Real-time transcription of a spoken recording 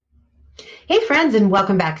Hey, friends, and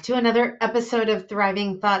welcome back to another episode of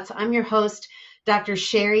Thriving Thoughts. I'm your host, Dr.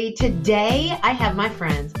 Sherry. Today, I have my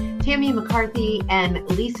friends, Tammy McCarthy and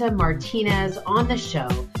Lisa Martinez, on the show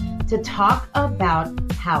to talk about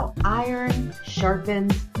how iron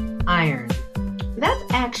sharpens iron. That's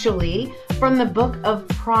actually from the book of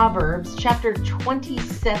Proverbs, chapter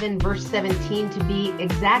 27, verse 17, to be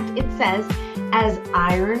exact. It says, as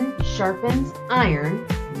iron sharpens iron,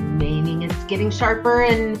 meaning it's getting sharper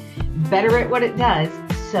and better at what it does,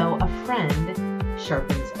 so a friend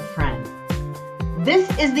sharpens a friend. This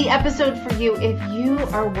is the episode for you if you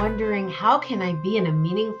are wondering, how can I be in a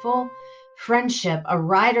meaningful friendship, a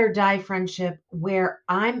ride or die friendship, where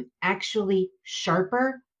I'm actually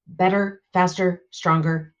sharper, better, faster,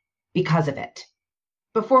 stronger because of it?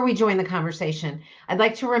 Before we join the conversation, I'd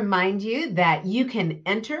like to remind you that you can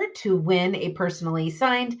enter to win a personally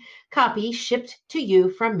signed copy shipped to you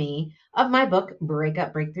from me of my book,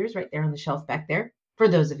 Breakup Breakthroughs, right there on the shelf back there, for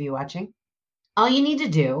those of you watching. All you need to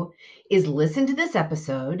do is listen to this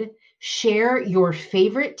episode, share your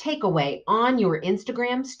favorite takeaway on your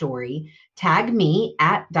Instagram story, tag me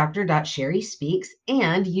at dr.sherryspeaks,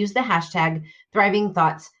 and use the hashtag Thriving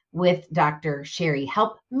Thoughts with Dr. Sherry.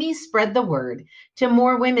 Help me spread the word to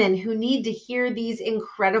more women who need to hear these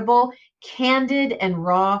incredible, candid, and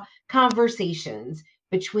raw conversations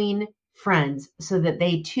between friends so that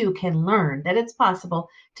they too can learn that it's possible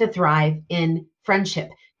to thrive in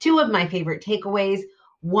friendship. Two of my favorite takeaways.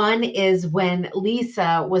 One is when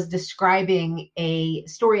Lisa was describing a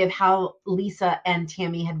story of how Lisa and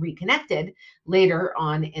Tammy had reconnected later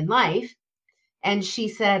on in life. And she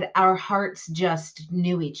said, our hearts just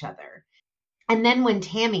knew each other. And then when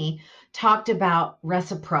Tammy talked about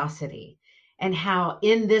reciprocity and how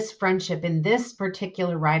in this friendship, in this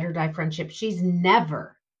particular ride or die friendship, she's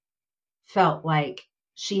never felt like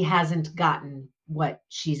she hasn't gotten what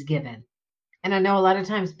she's given. And I know a lot of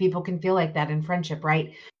times people can feel like that in friendship,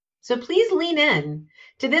 right? So please lean in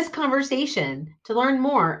to this conversation to learn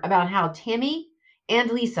more about how Tammy and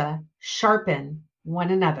Lisa sharpen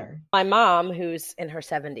one another. My mom, who's in her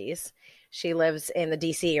 70s, she lives in the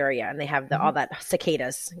DC area, and they have all that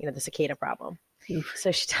cicadas, the cicada problem.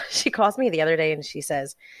 So she calls me the other day and she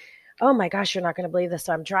says, oh my gosh, you're not going to believe this.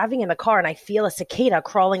 So I'm driving in the car and I feel a cicada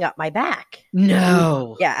crawling up my back.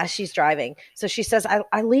 No. Yeah, as she's driving. So she says,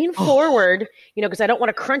 I lean forward, because I don't want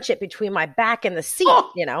to crunch it between my back and the seat,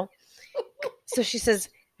 So she says,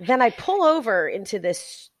 then I pull over into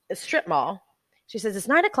this strip mall. She says, it's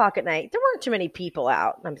 9:00 at night. There weren't too many people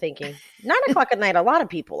out. I'm thinking, 9:00 at night, a lot of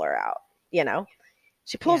people are out,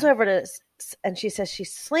 She pulls over and she says she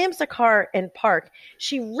slams the car in park.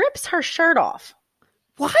 She rips her shirt off.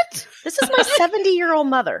 What? This is my 70-year-old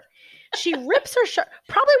mother. She rips her shirt,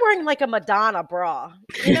 probably wearing like a Madonna bra.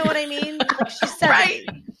 You know what I mean? Like she's 70. Right.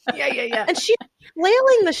 Yeah. And she's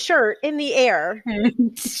flailing the shirt in the air,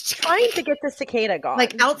 trying to get the cicada gone.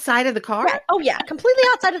 Like outside of the car? Right. Oh, yeah. Completely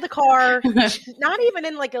outside of the car. Not even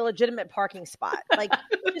in like a legitimate parking spot. Like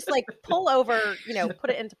just like pull over, put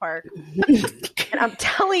it into park.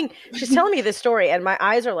 And she's telling me this story and my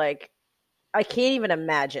eyes are like, I can't even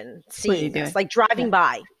imagine seeing this. Like driving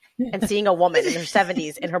by and seeing a woman in her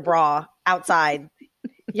 70s in her bra outside,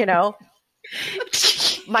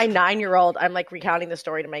 My 9-year-old, I'm like recounting the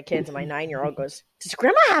story to my kids, and my 9-year-old goes, does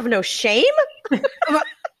grandma have no shame?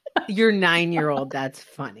 Your 9-year-old, that's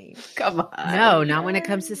funny. Come on. No, not when it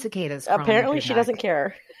comes to cicadas. Apparently she doesn't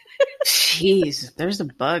care. Jeez, there's a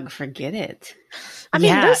bug. Forget it. I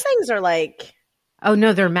mean, those things are like... Oh,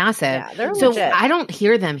 no, they're massive. Yeah, they're so legit. I don't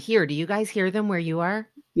hear them here. Do you guys hear them where you are?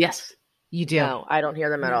 Yes. You do? No, I don't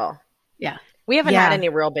hear them at all. Yeah. We haven't had any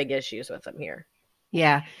real big issues with them here.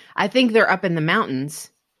 Yeah. I think they're up in the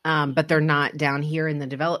mountains, but they're not down here in the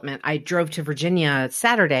development. I drove to Virginia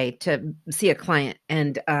Saturday to see a client.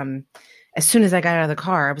 And as soon as I got out of the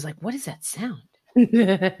car, I was like, what is that sound?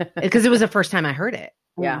 Because it was the first time I heard it.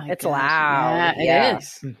 Yeah, it's loud. Yeah, it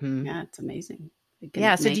is. Mm-hmm. Yeah, it's amazing.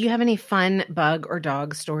 Yeah. So do you have any fun bug or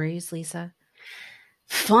dog stories, Lisa?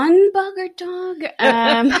 Fun bug or dog?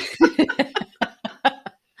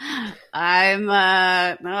 I'm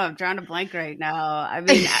drawing a blank right now. I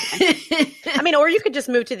mean, or you could just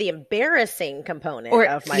move to the embarrassing component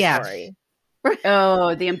of my story.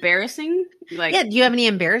 Oh, the embarrassing? Like, yeah. Do you have any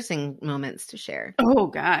embarrassing moments to share? Oh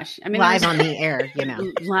gosh, I mean, live on the air, Live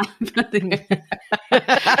on the air.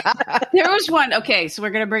 There was one. Okay, so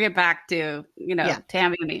we're gonna bring it back to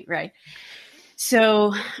Tammy and me, right?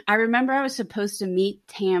 So I remember I was supposed to meet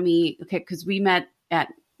Tammy. Okay, because we met at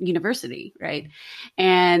University, right?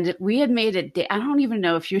 And we had made it. I don't even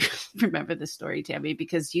know if you remember the story, Tammy,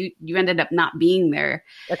 because you ended up not being there.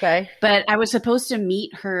 Okay. But I was supposed to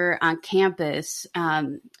meet her on campus.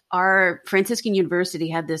 Our Franciscan University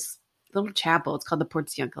had this little chapel. It's called the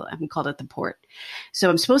Portiuncula. We called it the Port. So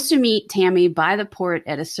I'm supposed to meet Tammy by the Port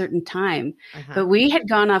at a certain time. But we had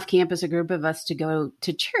gone off campus, a group of us, to go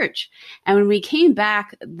to church. And when we came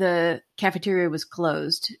back, the cafeteria was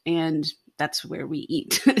closed, and that's where we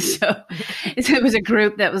eat. So it was a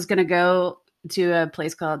group that was going to go to a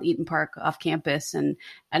place called Eaton Park off campus, and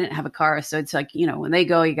I didn't have a car. So it's like, when they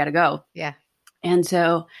go, you got to go. Yeah. And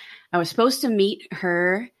so I was supposed to meet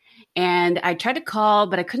her, and I tried to call,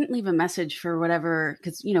 but I couldn't leave a message for whatever,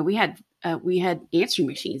 because, we had answering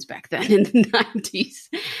machines back then in the 90s.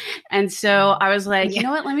 And so I was like, you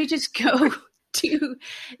know what, let me just go to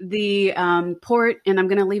the Port, and I'm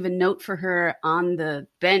going to leave a note for her on the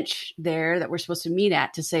bench there that we're supposed to meet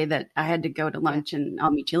at, to say that I had to go to lunch and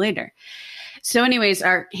I'll meet you later. So anyways,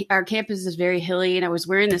 our campus is very hilly, and I was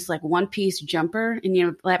wearing this like one-piece jumper,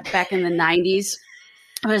 and back in the 90s,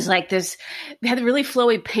 I was like this, had really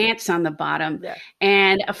flowy pants on the bottom. Yeah.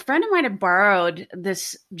 And a friend of mine had borrowed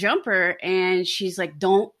this jumper, and she's like,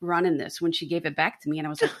 don't run in this, when she gave it back to me. And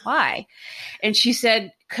I was like, why? And she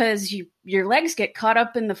said, because your legs get caught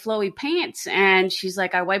up in the flowy pants. And she's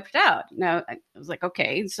like, I wiped it out. No, I was like,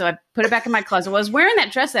 okay. So I put it back in my closet. I was wearing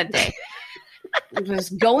that dress that day. I was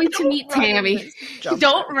going to meet Tammy.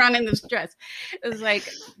 Don't run in this dress. It was like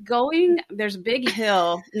there's a big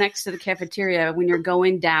hill next to the cafeteria when you're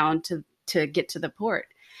going down to get to the Port.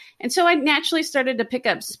 And so I naturally started to pick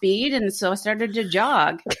up speed. And so I started to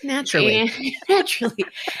jog. Naturally.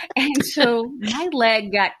 And so my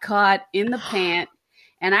leg got caught in the pant,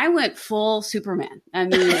 and I went full Superman. I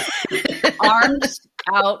mean, arms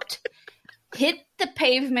out, hit the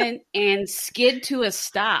pavement, and skid to a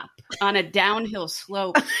stop on a downhill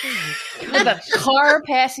slope with a car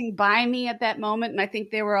passing by me at that moment. And I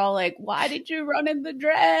think they were all like, why did you run in the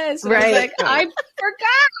dress? And right. I was like, I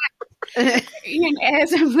forgot. And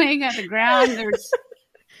as I'm laying on the ground, there's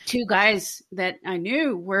two guys that I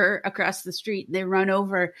knew were across the street. They run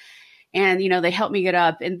over, and, they helped me get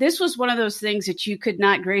up. And this was one of those things that you could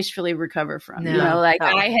not gracefully recover from. No.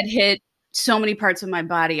 I had hit so many parts of my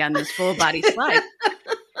body on this full body slide.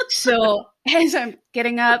 So as I'm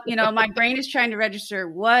getting up, my brain is trying to register,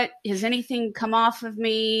 what has anything come off of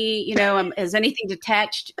me? Has anything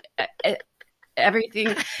detached?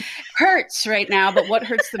 Everything hurts right now, but what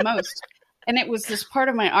hurts the most? And it was this part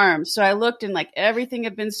of my arm. So I looked, and like everything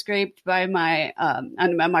had been scraped by my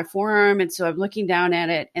on my forearm. And so I'm looking down at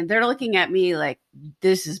it, and they're looking at me like,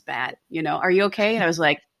 this is bad. Are you okay? And I was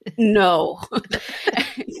like, no.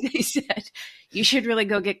 They said, you should really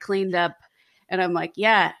go get cleaned up. And I'm like,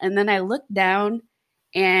 yeah. And then I looked down,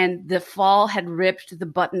 and the fall had ripped the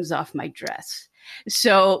buttons off my dress.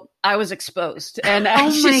 So I was exposed. And I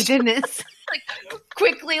my goodness.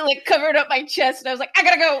 Quickly covered up my chest. And I was like, I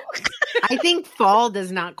gotta go. I think fall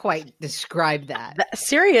does not quite describe that.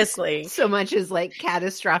 Seriously. So much as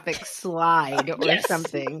catastrophic slide or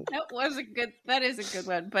something. That is a good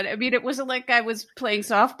one. But I mean, it wasn't like I was playing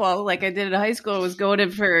softball like I did in high school. I was going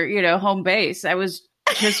in for, home base. I was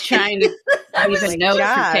just trying to leave a note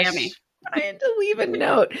for Tammy. I had to leave a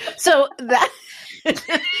note. So that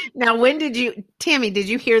now, Tammy, did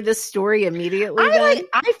you hear this story immediately? I feel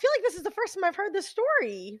like this is the first time I've heard this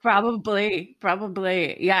story. Probably.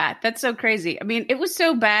 Yeah, that's so crazy. I mean, it was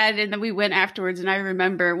so bad. And then we went afterwards, and I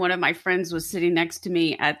remember one of my friends was sitting next to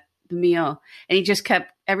me at the meal, and he just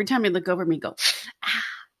kept, every time he'd look over me, go, ah.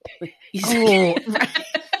 Right.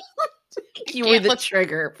 You were the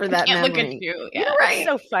trigger for that memory. Look at you. Yeah. What's right.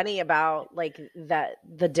 So funny about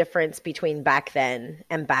the difference between back then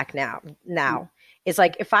and back now is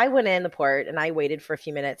if I went in the Port and I waited for a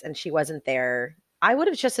few minutes and she wasn't there, I would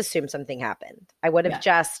have just assumed something happened. I would have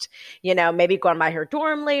just, maybe gone by her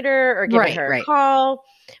dorm later or given her a call.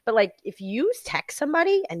 But if you text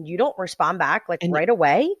somebody and you don't respond back right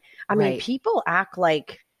away, I mean, people act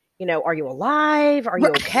like, are you alive? Are you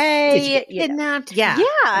okay? Did you kidnapped? Yeah.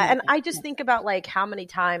 And I just think about how many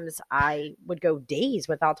times I would go days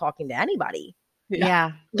without talking to anybody.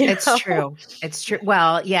 Yeah, it's true. It's true.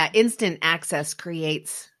 Well, yeah. Instant access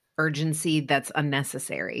creates urgency that's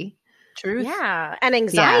unnecessary. Truth. Yeah. And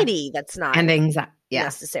anxiety that's not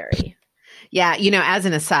necessary. Yeah. As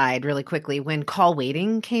an aside, really quickly, when call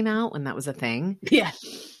waiting came out, when that was a thing. Yeah.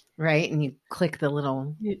 Right. And you click the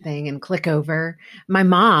little thing and click over. My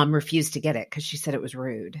mom refused to get it because she said it was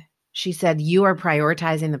rude. She said, you are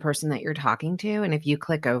prioritizing the person that you're talking to. And if you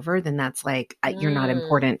click over, then that's you're not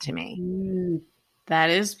important to me. That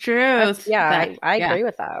is true. I agree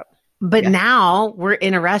with that. But now we're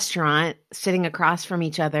in a restaurant sitting across from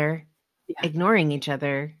each other, Yeah. ignoring each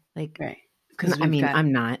other. Like, Right. I mean,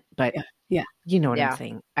 I'm not, but Yeah. you know what Yeah. I'm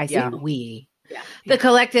saying. I say we. Yeah. The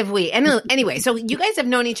collective we. And anyway, so you guys have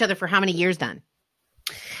known each other for how many years then?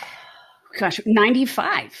 Gosh,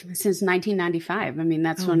 95, since 1995. I mean,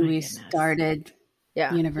 that's Oh when my we goodness. started.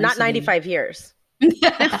 Yeah. University. Not 95 years.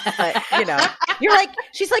 But, you know,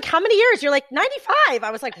 she's like, how many years? You're like, 95.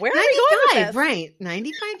 I was like, where are we going with this? Right.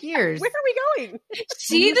 95 years. Where are we going?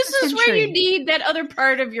 See, Almost this a is where you century. need that other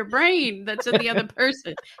part of your brain that's in the other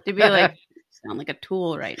person to be like, sound like a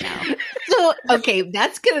tool right now. So, okay,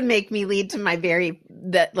 that's going to make me lead to my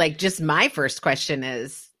just my first question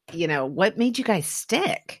is, what made you guys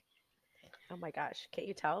stick? Oh my gosh. Can't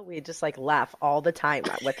you tell? We just like laugh all the time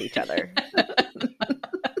with each other.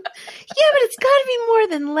 Yeah, but it's got to be more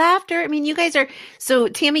than laughter. I mean, you guys are, so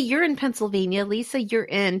Tammy, you're in Pennsylvania. Lisa, you're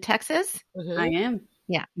in Texas. Mhm. I am.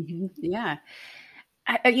 Yeah. Yeah.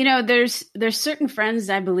 There's certain friends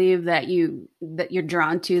I believe that you're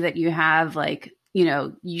drawn to, that you have like,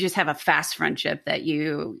 you just have a fast friendship that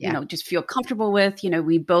you just feel comfortable with.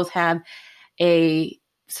 We both have a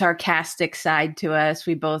sarcastic side to us.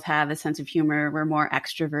 We both have a sense of humor. We're more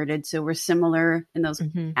extroverted. So we're similar in those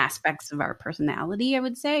aspects of our personality, I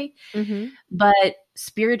would say. Mm-hmm. But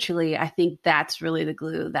spiritually, I think that's really the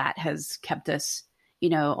glue that has kept us,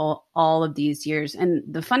 all of these years. And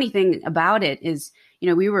the funny thing about it is,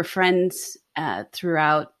 we were friends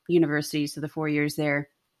throughout university, so the 4 years there.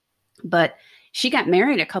 But she got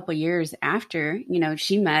married a couple years after,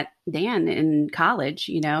 she met Dan in college,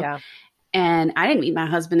 Yeah. And I didn't meet my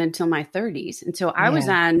husband until my 30s. And so I was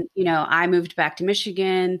on, I moved back to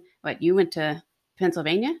Michigan. What, you went to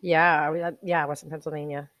Pennsylvania? Yeah. I was in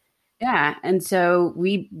Pennsylvania. Yeah. And so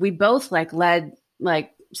we both led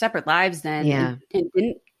separate lives then and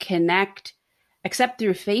didn't connect except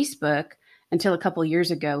through Facebook until a couple of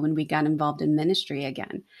years ago when we got involved in ministry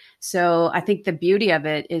again. So I think the beauty of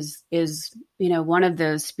it is, one of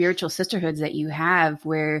those spiritual sisterhoods that you have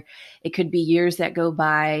where it could be years that go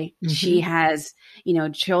by. Mm-hmm. She has,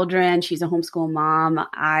 children. She's a homeschool mom.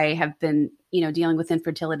 I have been, dealing with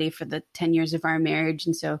infertility for the 10 years of our marriage.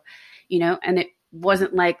 And so, and it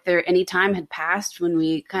wasn't like there any time had passed when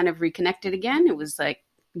we kind of reconnected again. It was like,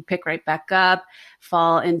 we pick right back up,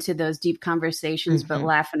 fall into those deep conversations, but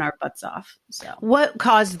laughing our butts off. So what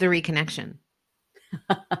caused the reconnection?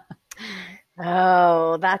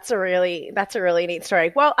 Oh, that's a really neat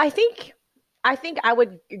story. Well, I think I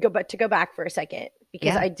would go back for a second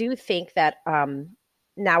because I do think that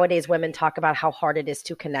nowadays women talk about how hard it is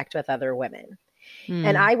to connect with other women.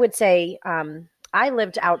 And I would say I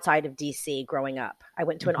lived outside of DC growing up. I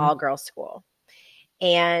went to an all-girls school.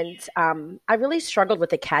 And I really struggled with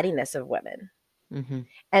the cattiness of women. Mm-hmm.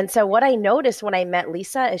 And so what I noticed when I met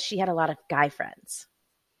Lisa is she had a lot of guy friends.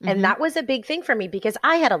 And that was a big thing for me because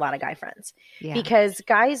I had a lot of guy friends. Yeah. Because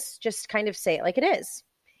guys just kind of say it like it is.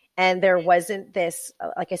 And there wasn't this,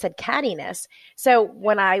 like I said, cattiness. So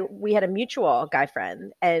when we had a mutual guy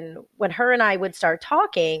friend, and when her and I would start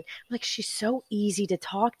talking, I'm like, she's so easy to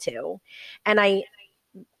talk to. And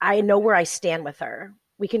I know where I stand with her.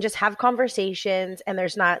 We can just have conversations and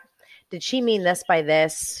there's not, did she mean this by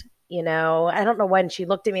this? I don't know when she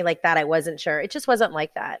looked at me like that. I wasn't sure. It just wasn't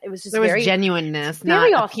like that. It was just there was genuineness,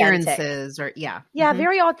 very not authentic. Appearances or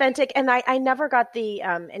very authentic. And I never got the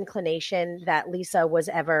inclination that Lisa was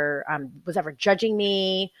ever judging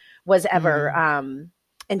me, was ever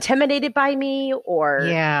intimidated by me or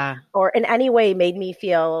in any way made me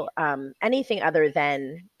feel anything other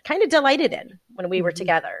than kind of delighted in when we were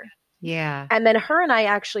together. Yeah. And then her and I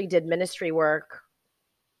actually did ministry work.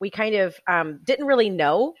 We kind of didn't really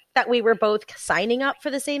know that we were both signing up for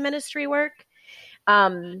the same ministry work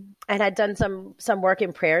and had done some work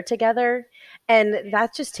in prayer together. And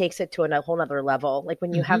that just takes it to a whole nother level. Like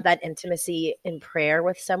when you have that intimacy in prayer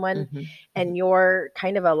with someone and you're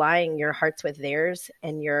kind of aligning your hearts with theirs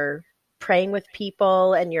and you're praying with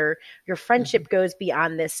people and your friendship goes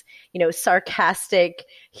beyond this, sarcastic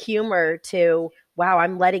humor to, wow,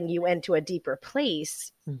 I'm letting you into a deeper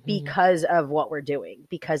place because of what we're doing,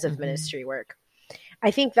 because of ministry work.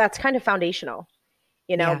 I think that's kind of foundational,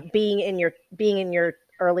 being in your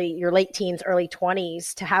late teens, early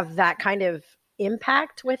 20s, to have that kind of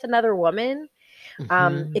impact with another woman.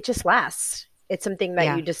 It just lasts. It's something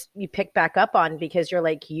that you pick back up on because you're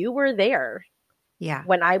like, you were there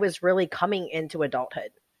when I was really coming into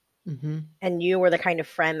adulthood. And you were the kind of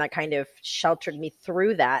friend that kind of sheltered me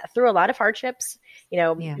through a lot of hardships. We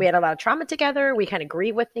had a lot of trauma together. We kind of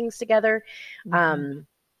grieve with things together.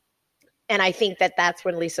 And And I think that that's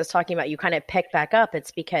when Lisa's talking about you kind of pick back up. It's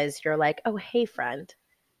because you're like, oh, hey, friend.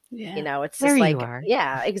 Yeah. You know, it's There just you like, are.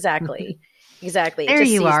 yeah, exactly. Exactly. There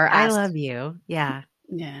you are. I love you. Yeah.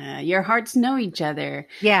 Yeah. Your hearts know each other.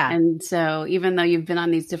 Yeah. And so even though you've been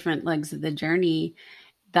on these different legs of the journey,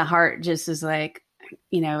 the heart just is like,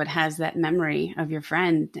 you know, it has that memory of your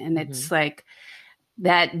friend. And it's like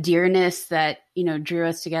that dearness that, you know, drew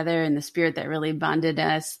us together, and the spirit that really bonded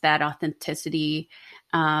us, that authenticity,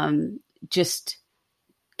 just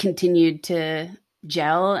continued to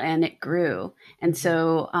gel, and it grew. And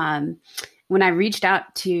so, when I reached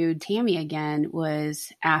out to Tammy again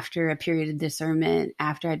was after a period of discernment,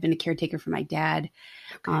 after I'd been a caretaker for my dad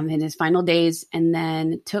in his final days, and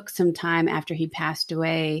then took some time after he passed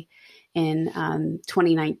away in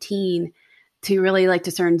 2019 to really like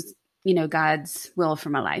discern, you know, God's will for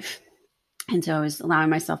my life. And so I was allowing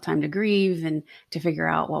myself time to grieve and to figure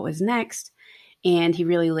out what was next. And he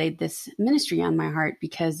really laid this ministry on my heart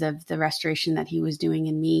because of the restoration that he was doing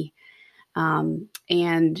in me.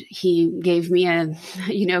 And he gave me a,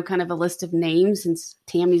 you know, kind of a list of names, and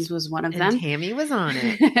Tammy's was one of them. Tammy was on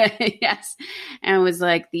it. Yes. And was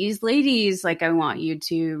like, these ladies, like, I want you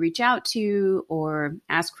to reach out to or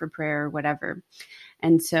ask for prayer or whatever.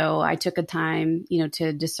 And so I took a time, you know,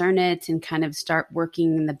 to discern it and kind of start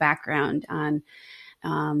working in the background on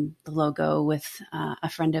the logo with a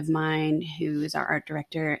friend of mine who is our art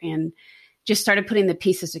director, and just started putting the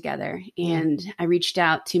pieces together. And I reached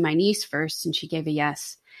out to my niece first, and she gave a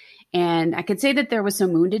yes. And I could say that there was some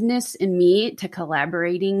woundedness in me to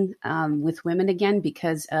collaborating with women again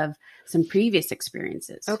because of some previous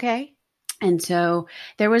experiences. Okay. And so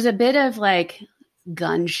there was a bit of like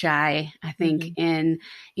gun shy, I think, in,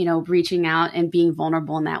 you know, reaching out and being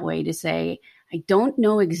vulnerable in that way to say, I don't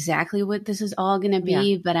know exactly what this is all going to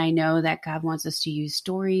be, but I know that God wants us to use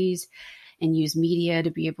stories and use media to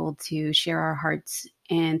be able to share our hearts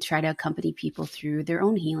and try to accompany people through their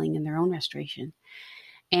own healing and their own restoration.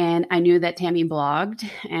 And I knew that Tammy blogged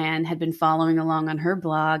and had been following along on her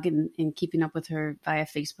blog and keeping up with her via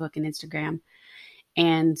Facebook and Instagram.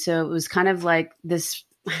 And so it was kind of like this,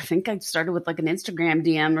 I think I started with like an Instagram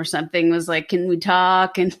DM or something, was like, can we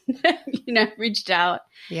talk? And, you know, reached out.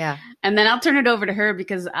 Yeah. And then I'll turn it over to her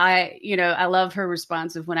because I love her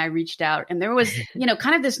response of when I reached out. And there was, you know,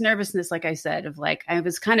 kind of this nervousness, like I said, of like, I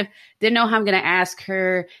was kind of didn't know how I'm going to ask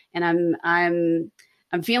her. And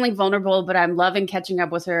I'm feeling vulnerable, but I'm loving catching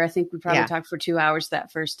up with her. I think we probably talked for 2 hours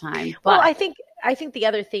that first time. But well, I think the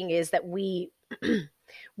other thing is that we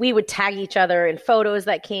would tag each other in photos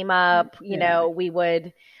that came up. You know, we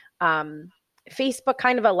would, Facebook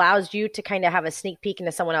kind of allows you to kind of have a sneak peek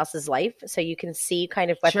into someone else's life so you can see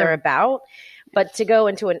kind of what they're about, but to go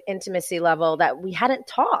into an intimacy level that we hadn't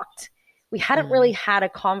talked. We hadn't really had a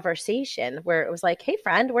conversation where it was like, hey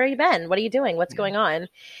friend, where have you been? What are you doing? What's going on?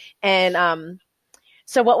 And,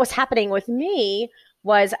 so what was happening with me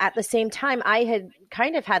was at the same time, I had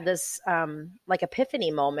kind of had this like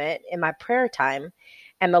epiphany moment in my prayer time.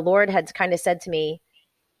 And the Lord had kind of said to me,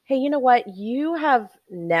 hey, you know what? You have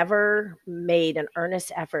never made an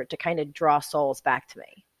earnest effort to kind of draw souls back to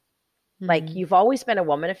me. Like you've always been a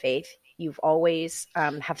woman of faith. You've always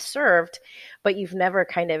have served, but you've never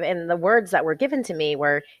kind of, and the words that were given to me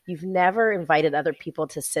were, you've never invited other people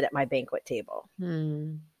to sit at my banquet table.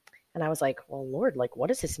 And I was like, well, Lord, like, what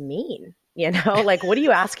does this mean? You know, like, what are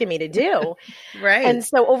you asking me to do? Right. And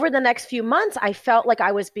so over the next few months, I felt like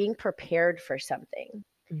I was being prepared for something,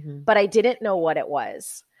 but I didn't know what it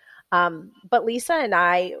was. But Lisa and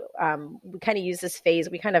I, we kind of use this phase.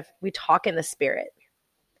 We talk in the spirit.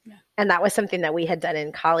 Yeah. And that was something that we had done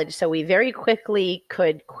in college. So we very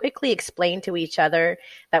could quickly explain to each other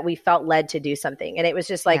that we felt led to do something. And it was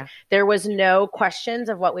just like, there was no questions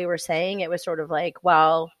of what we were saying. It was sort of like,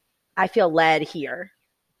 well, I feel led here.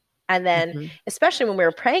 And then, especially when we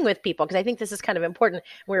were praying with people, because I think this is kind of important.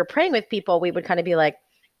 When we were praying with people, we would kind of be like,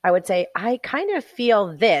 I would say, I kind of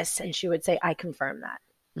feel this. And she would say, I confirm that.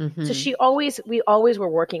 So we always were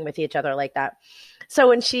working with each other like that. So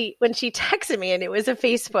when she texted me, and it was a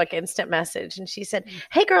Facebook instant message, and she said,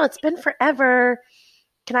 hey girl, it's been forever.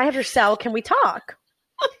 Can I have your cell? Can we talk?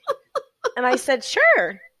 And I said,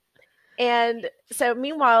 sure. And so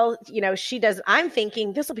meanwhile, you know, I'm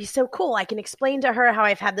thinking this will be so cool. I can explain to her how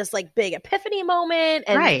I've had this like big epiphany moment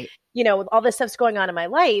and, you know, all this stuff's going on in my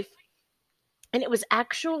life. And it was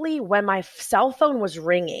actually when my cell phone was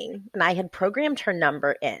ringing and I had programmed her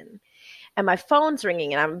number in and my phone's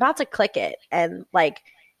ringing and I'm about to click it. And like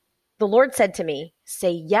the Lord said to me,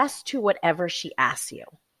 say yes to whatever she asks you.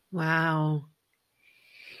 Wow.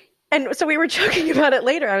 And so we were joking about it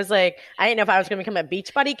later. I was like, I didn't know if I was going to become a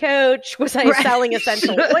Beachbody coach. Was I selling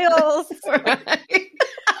essential oils?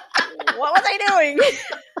 What was I doing?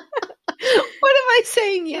 What am I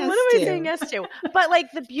saying yes What am I saying yes to? But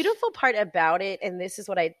like the beautiful part about it, and this is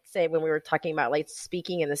what I'd say when we were talking about like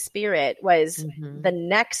speaking in the spirit, was the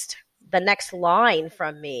next line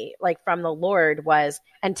from me, like from the Lord, was,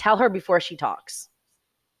 and tell her before she talks.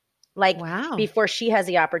 Like before she has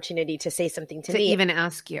the opportunity to say something to me. even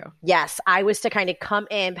ask you. Yes. I was to kind of come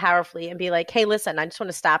in powerfully and be like, hey, listen, I just want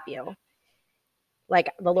to stop you.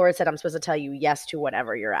 Like the Lord said, I'm supposed to tell you yes to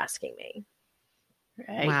whatever you're asking me.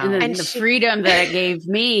 Right. Wow. And then the freedom that it gave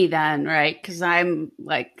me then, right? Because I'm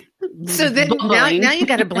like, so then now you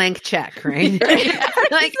got a blank check, right?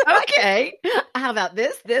 Like, okay, how about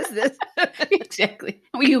this? Exactly.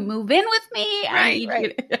 Will you move in with me?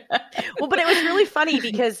 Right. Well, but it was really funny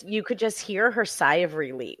because you could just hear her sigh of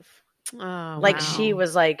relief. Oh, like she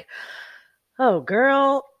was like, oh,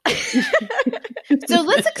 girl. So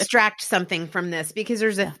let's extract something from this, because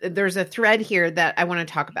there's a thread here that I want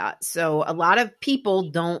to talk about. So a lot of people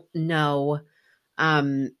don't know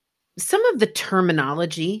some of the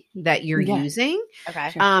terminology that you're using.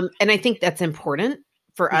 Okay. And I think that's important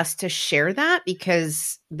for us to share that,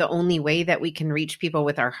 because the only way that we can reach people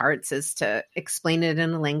with our hearts is to explain it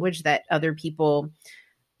in a language that other people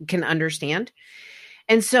can understand.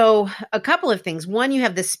 And so a couple of things. One, you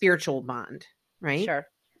have the spiritual bond, right? Sure.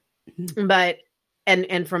 But,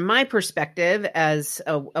 and from my perspective as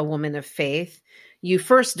a woman of faith, you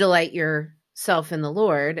first delight yourself in the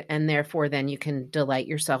Lord, and therefore then you can delight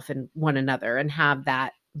yourself in one another and have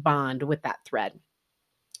that bond with that thread.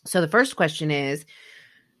 So the first question is,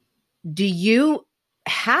 do you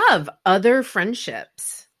have other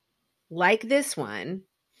friendships like this one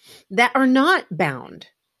that are not bound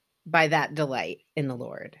by that delight in the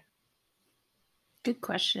Lord? Good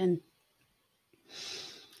question.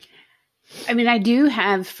 I mean, I do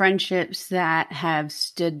have friendships that have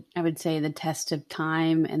stood, I would say, the test of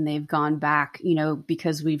time, and they've gone back,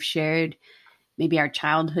 because we've shared maybe our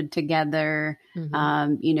childhood together.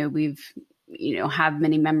 We've, have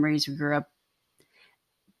many memories. We grew up.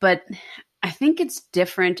 But I think it's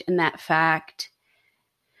different in that fact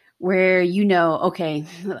where, okay,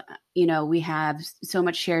 we have so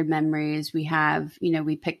much shared memories. We have,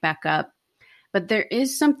 we pick back up. But there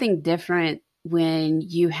is something different when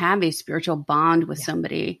you have a spiritual bond with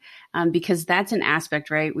somebody, because that's an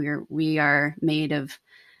aspect, right? We're made of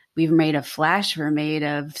flesh. We're made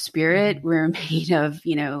of spirit. We're made of,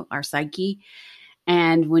 our psyche.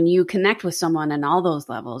 And when you connect with someone on all those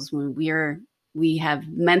levels, when we have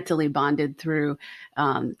mentally bonded through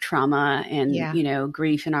trauma and,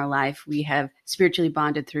 grief in our life, we have spiritually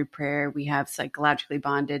bonded through prayer. We have psychologically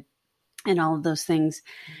bonded and all of those things.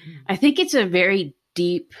 I think it's a very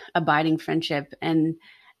deep, abiding friendship. And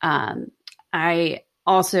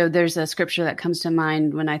there's a scripture that comes to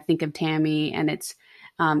mind when I think of Tammy, and it's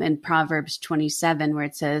in Proverbs 27, where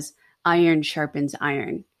it says, iron sharpens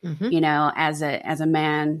iron, as a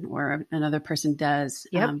man or another person does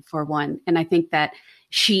for one. And I think that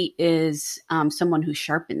she is someone who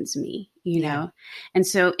sharpens me, know? And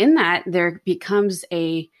so in that, there becomes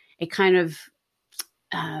a kind of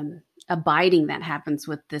abiding that happens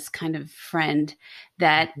with this kind of friend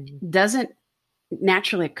that doesn't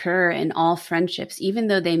naturally occur in all friendships, even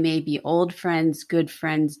though they may be old friends, good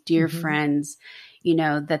friends, dear friends,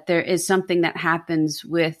 that there is something that happens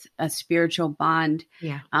with a spiritual bond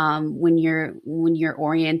when you're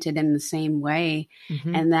oriented in the same way,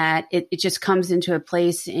 and that it just comes into a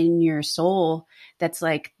place in your soul that's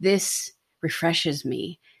like, this refreshes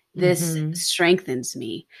me. This strengthens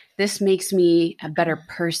me. This makes me a better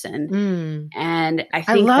person. And I think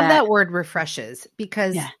I love that word refreshes,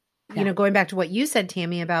 because, going back to what you said,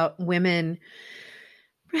 Tammy, about women,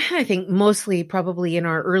 I think mostly probably in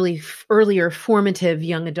our earlier formative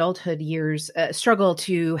young adulthood years, struggle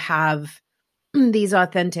to have these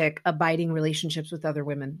authentic, abiding relationships with other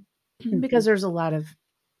women, because there's a lot of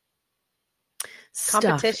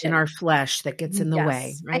stuff in our flesh that gets in the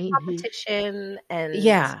way, right? And competition and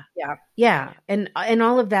and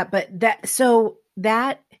all of that. But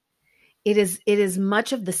that it is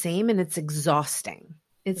much of the same, and it's exhausting.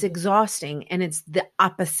 It's exhausting, and it's the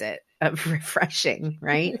opposite of refreshing,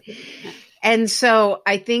 right? And so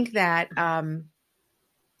I think that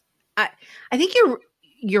I think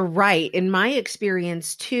you're right. In my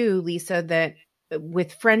experience too, Lisa, that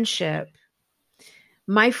with friendship,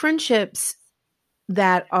 my friendships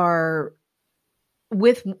that are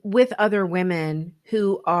with other women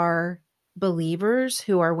who are believers,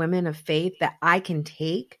 who are women of faith, that I can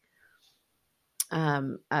take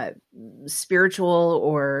spiritual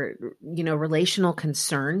or, relational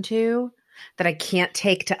concern to, that I can't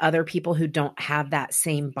take to other people who don't have that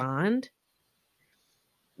same bond,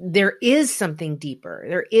 there is something deeper.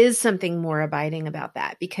 There is something more abiding about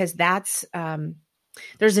that, because that's,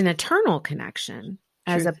 there's an eternal connection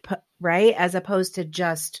as opposed to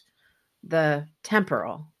just the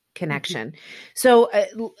temporal connection. So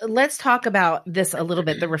let's talk about this a little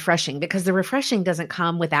bit, the refreshing, because the refreshing doesn't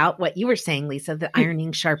come without what you were saying, Lisa, the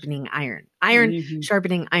ironing, sharpening iron,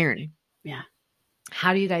 sharpening iron. Yeah.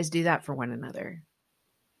 How do you guys do that for one another?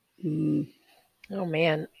 Oh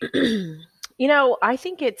man. I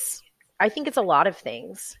think it's a lot of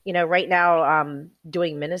things. Right now,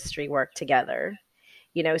 doing ministry work together,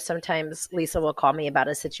 sometimes Lisa will call me about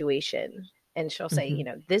a situation and she'll say,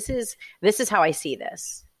 this is how I see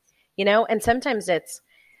this, and sometimes it's,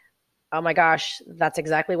 oh my gosh, that's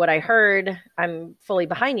exactly what I heard. I'm fully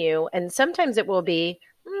behind you. And sometimes it will be,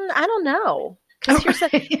 I don't know. Because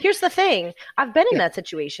here's the thing. I've been in that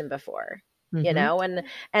situation before, and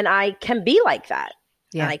I can be like that.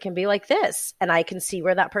 Yeah. And I can be like this, and I can see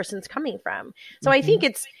where that person's coming from. So I think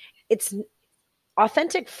it's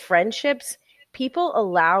authentic friendships. People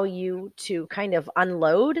allow you to kind of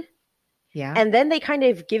unload. Yeah. And then they kind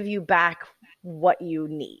of give you back what you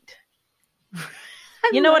need.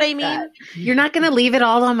 You know what I mean? That. You're not going to leave it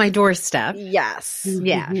all on my doorstep. Yes.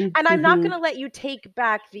 Yeah. And I'm not going to let you take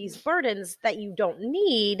back these burdens that you don't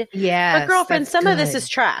need. Yeah. But girlfriend, some of this is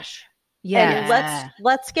trash. Yeah. And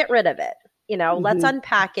let's get rid of it. Let's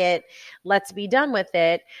unpack it. Let's be done with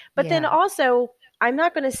it. But then also, I'm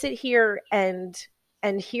not going to sit here and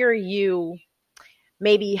hear you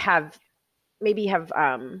maybe have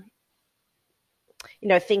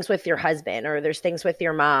things with your husband, or there's things with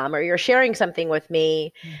your mom, or you're sharing something with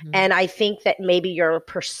me. And I think that maybe your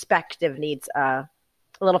perspective needs a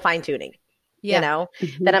little fine tuning, that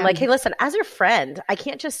I'm like, hey, listen, as your friend, I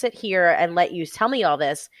can't just sit here and let you tell me all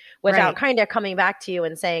this without kind of coming back to you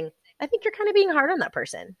and saying, I think you're kind of being hard on that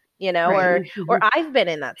person, or I've been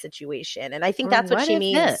in that situation. And I think that's what she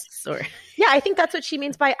means. I think that's what she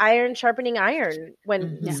means by iron sharpening iron.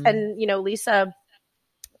 And Lisa,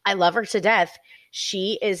 I love her to death.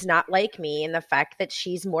 She is not like me in the fact that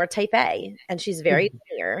she's more type A and she's very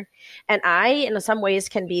linear. And I, in some ways,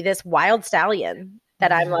 can be this wild stallion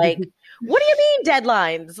that I'm like, what do you mean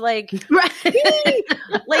deadlines? Like, let's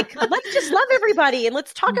just love everybody and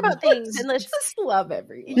let's talk about things and let's just love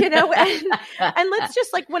everyone, and let's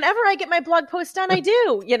just whenever I get my blog post done, I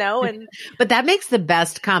do, and but that makes the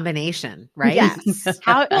best combination, right? Yes.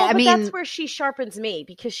 But that's where she sharpens me,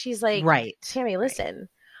 because she's like, right, Tammy, listen,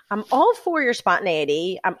 I'm all for your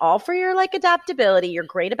spontaneity. I'm all for your adaptability. You're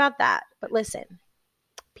great about that. But listen,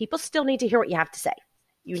 people still need to hear what you have to say.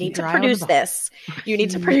 You need to produce this. You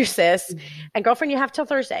need to produce this. And girlfriend, you have till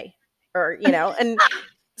Thursday, or, and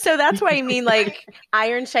so that's why I mean,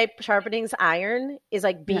 iron sharpening's iron is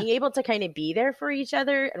being able to kind of be there for each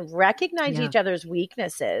other and recognize each other's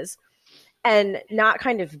weaknesses and not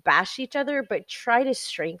kind of bash each other, but try to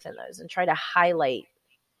strengthen those and try to highlight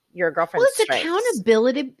your girlfriend's strengths.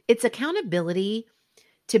 Accountability. It's accountability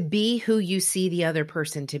to be who you see the other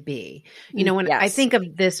person to be. When I think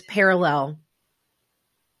of this parallel,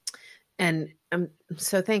 and I'm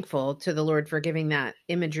so thankful to the Lord for giving that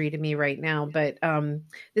imagery to me right now. But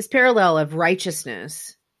this parallel of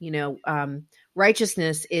righteousness,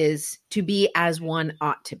 righteousness is to be as one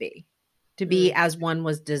ought to be as one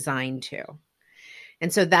was designed to.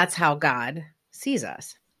 And so that's how God sees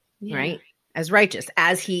us, right? As righteous,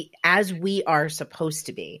 as we are supposed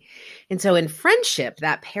to be. And so in friendship,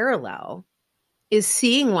 that parallel is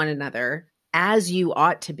seeing one another as you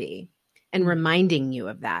ought to be and reminding you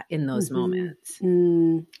of that in those moments.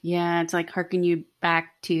 Yeah. It's harken you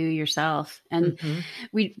back to yourself. And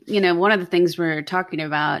we, one of the things we're talking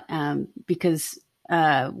about, because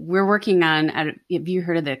we're working on, have you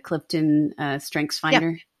heard of the Clifton Strengths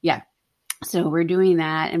Finder? Yeah. So we're doing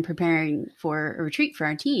that and preparing for a retreat for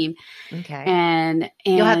our team. Okay. And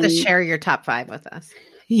you'll have to share your top 5 with us.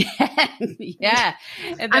 Yeah.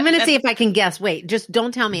 I'm going to see if I can guess. Wait, just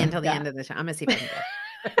don't tell me until the end of the show. I'm going to see if I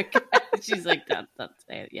can guess. She's like, don't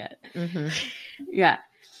say it yet. Yeah.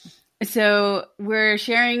 So we're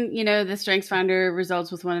sharing, the Strengths Finder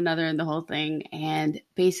results with one another and the whole thing. And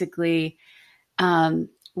basically,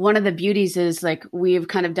 one of the beauties is we've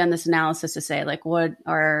kind of done this analysis to say what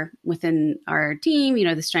are within our team,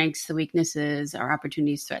 the strengths, the weaknesses, our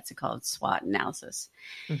opportunities, threats. It's called SWOT analysis.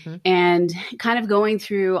 And kind of going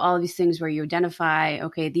through all of these things where you identify,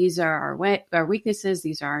 okay, these are our weaknesses,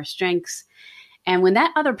 these are our strengths. And when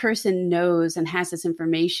that other person knows and has this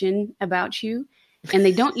information about you, and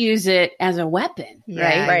they don't use it as a weapon,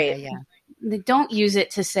 right? Right. Yeah. They don't use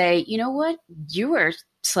it to say, you know what, you are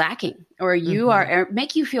slacking, or you are,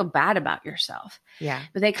 make you feel bad about yourself. Yeah.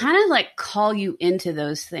 But they kind of like call you into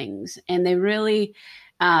those things. And they really,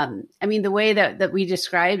 I mean, the way that we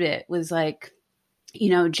described it was like, you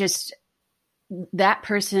know, just that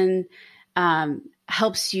person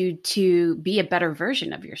helps you to be a better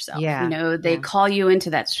version of yourself. Yeah. You know, they call you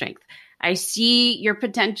into that strength. I see your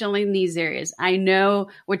potential in these areas. I know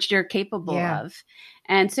what you're capable of.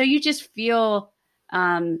 And so you just feel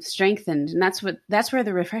strengthened. And that's where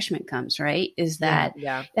the refreshment comes, right? Is that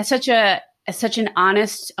that's such an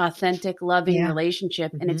honest, authentic, loving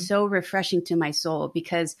relationship. And it's so refreshing to my soul,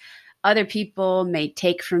 because other people may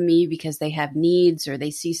take from me because they have needs, or they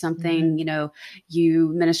see something, you know, you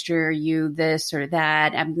minister, you this or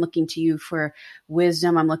that. I'm looking to you for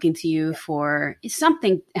wisdom. I'm looking to you for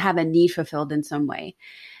something, have a need fulfilled in some way.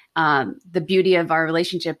 The beauty of our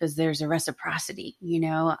relationship is there's a reciprocity. You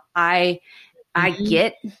know, I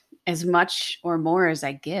get as much or more as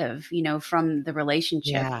I give, you know, from the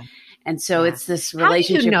relationship. Yeah. And so it's this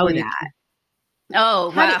relationship. How do you know that? Oh,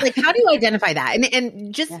 wow. How do you identify that?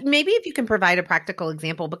 And just maybe if you can provide a practical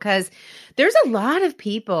example, because there's a lot of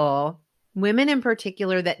people, women in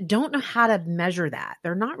particular, that don't know how to measure that.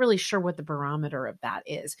 They're not really sure what the barometer of that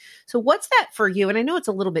is. So what's that for you? And I know it's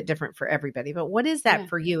a little bit different for everybody, but what is that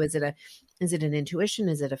for you? Is it an intuition?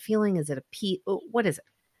 Is it a feeling? Is it a peace? What is it?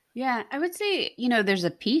 Yeah, I would say, you know, there's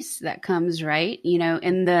a peace that comes, right? You know,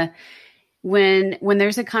 in the when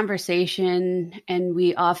there's a conversation, and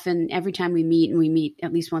we often, every time we meet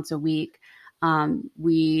at least once a week,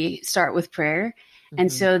 we start with prayer.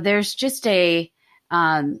 And so there's just like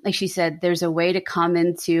she said, there's a way to come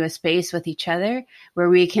into a space with each other where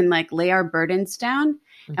we can like lay our burdens down.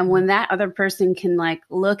 And when that other person can like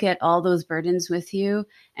look at all those burdens with you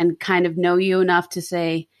and kind of know you enough to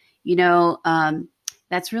say, you know,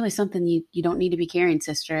 that's really something you don't need to be carrying,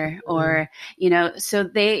 sister. Or, you know, so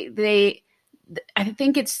I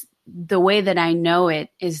think it's the way that I know it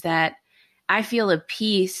is that I feel a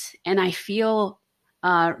peace, and I feel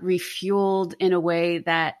refueled in a way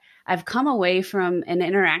that I've come away from an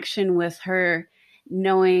interaction with her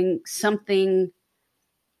knowing something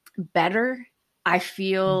better. I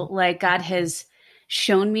feel like God has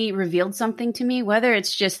shown me, revealed something to me, whether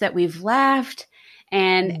it's just that we've laughed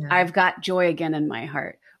and I've got joy again in my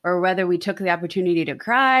heart, or whether we took the opportunity to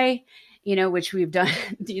cry, you know, which we've done,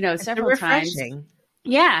 you know, several times.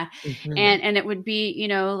 Yeah. And it would be, you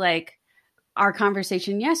know, like our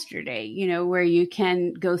conversation yesterday, you know, where you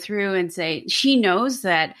can go through and say, she knows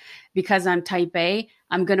that because I'm type A,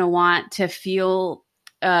 I'm going to want to feel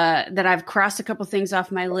that I've crossed a couple things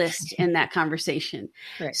off my list in that conversation.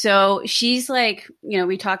 Right. So she's like, you know,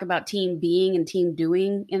 we talk about team being and team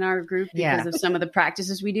doing in our group because of some of the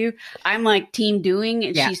practices we do. I'm like team doing,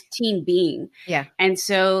 and she's team being. Yeah. And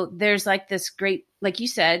so there's like this great, like you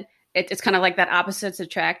said, it's kind of like that opposites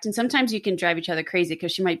attract. And sometimes you can drive each other crazy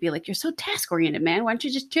because she might be like, you're so task oriented, man. Why don't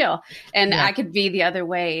you just chill? And I could be the other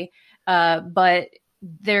way. But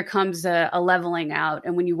there comes a leveling out.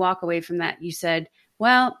 And when you walk away from that, you said,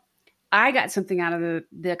 well, I got something out of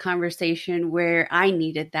the conversation where I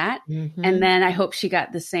needed that. And then I hope she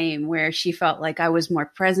got the same, where she felt like I was more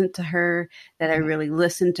present to her, that I really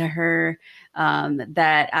listened to her,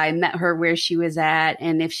 that I met her where she was at.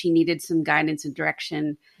 And if she needed some guidance and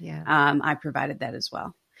direction, I provided that as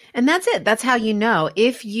well. And that's it. That's how you know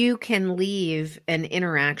if you can leave an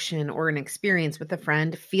interaction or an experience with a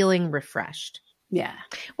friend feeling refreshed. Yeah.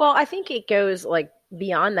 Well, I think it goes like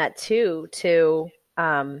beyond that too, to,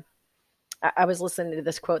 I was listening to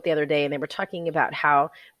this quote the other day, and they were talking about how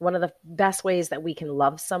one of the best ways that we can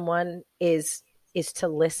love someone is to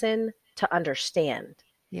listen, to understand.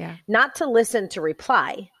 Yeah. Not to listen to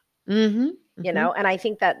reply. You know, and I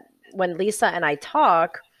think that when Lisa and I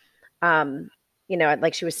talk, you know,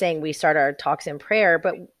 like she was saying, we start our talks in prayer,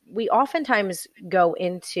 but we oftentimes go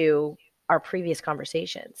into our previous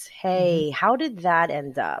conversations. Hey, how did that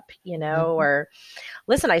end up? You know, or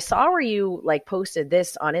listen, I saw where you like posted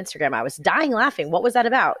this on Instagram. I was dying laughing. What was that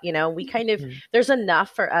about? You know, we kind of, there's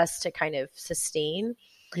enough for us to kind of sustain.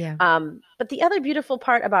 Yeah. But the other beautiful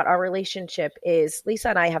part about our relationship is Lisa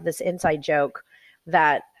and I have this inside joke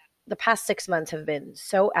that the past 6 months have been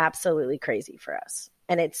so absolutely crazy for us.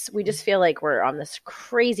 And we just feel like we're on this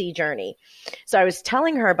crazy journey. So I was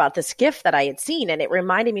telling her about this gift that I had seen, and it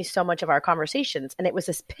reminded me so much of our conversations. And it was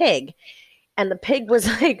this pig. And the pig was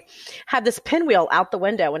like, had this pinwheel out the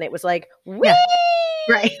window, and it was like, whee!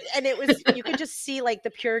 Right. And it was, you could just see like the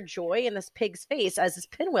pure joy in this pig's face as this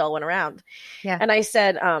pinwheel went around. Yeah. And I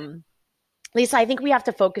said, Lisa, I think we have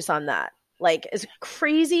to focus on that. Like as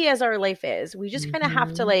crazy as our life is, we just kind of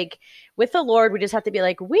have to like, with the Lord, we just have to be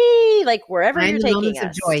like, like wherever Find you're the taking moments us.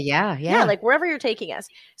 of joy. Yeah. Like wherever you're taking us.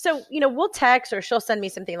 So, we'll text or she'll send me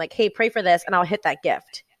something like, hey, pray for this. And I'll hit that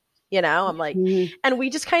gift. I'm like, and we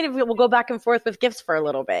just kind of will go back and forth with gifts for a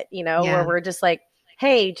little bit, where we're just like,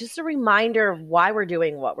 hey, just a reminder of why we're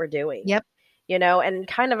doing what we're doing. Yep. And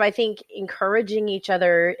kind of, I think, encouraging each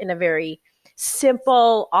other in a very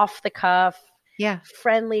simple, off the cuff,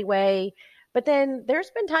 friendly way. But then there's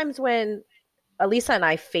been times when Elisa and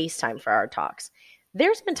I FaceTime for our talks.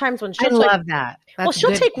 There's been times when she'll love that. Well,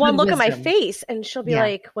 she'll take one look at my face and she'll be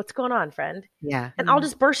like, what's going on, friend? Yeah. And I'll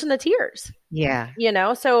just burst into tears. Yeah.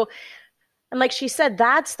 So, and like she said,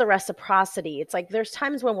 that's the reciprocity. It's like there's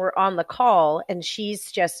times when we're on the call and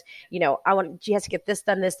she's just, she has to get this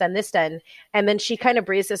done, this done, this done. And then she kind of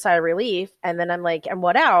breathes a sigh of relief. And then I'm like, and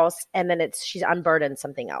what else? And then she's unburdened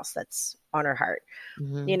something else that's on her heart,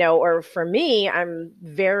 or for me, I'm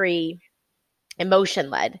very emotion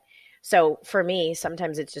led. So for me,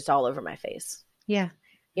 sometimes it's just all over my face. Yeah.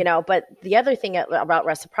 But the other thing about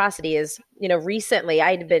reciprocity is, recently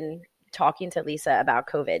I'd been talking to Lisa about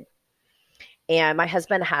COVID, and my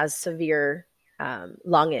husband has severe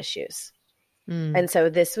lung issues. And so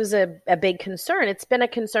this was a big concern. It's been a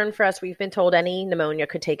concern for us. We've been told any pneumonia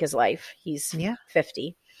could take his life. He's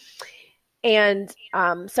 50. And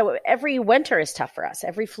so every winter is tough for us.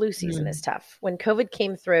 Every flu season is tough. When COVID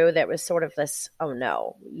came through, there was sort of this, oh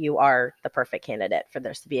no, you are the perfect candidate for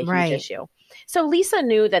this to be a huge issue. So Lisa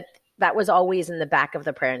knew that was always in the back of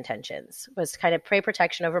the prayer intentions, was kind of pray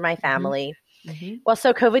protection over my family. Well,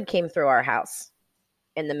 so COVID came through our house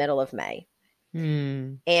in the middle of May.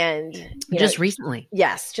 And just recently.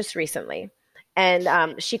 Yes, just recently.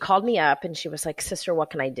 And she called me up and she was like, sister, what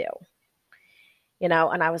can I do? And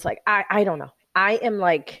I was like, I don't know.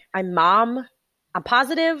 I'm mom. I'm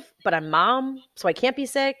positive, but I'm mom, so I can't be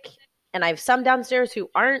sick. And I have some downstairs who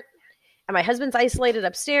aren't. And my husband's isolated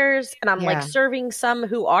upstairs. And I'm like serving some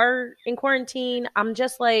who are in quarantine. I'm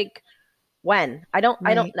just like, when? I don't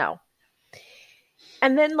know.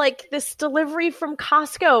 And then like this delivery from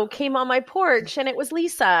Costco came on my porch and it was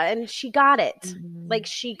Lisa and she got it. Like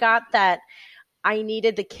she got that I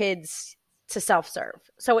needed the kids to self-serve.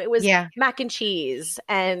 So it was mac and cheese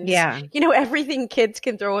and, everything kids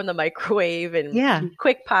can throw in the microwave and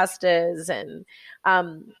quick pastas. And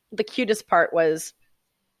the cutest part was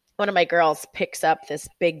one of my girls picks up this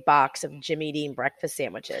big box of Jimmy Dean breakfast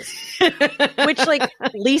sandwiches, which like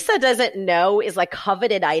Lisa doesn't know is like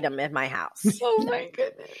coveted item in my house. Oh my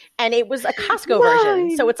goodness. And it was a Costco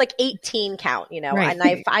version. So it's like 18 count, and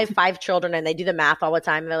I have 5 children and they do the math all the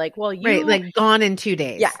time. And they're like, well, like gone in 2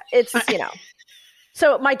 days. Yeah. It's,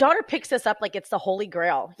 So my daughter picks this up like it's the Holy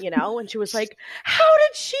Grail, and she was like, how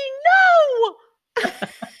did she know?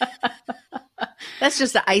 That's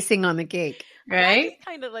just the icing on the cake. Right? I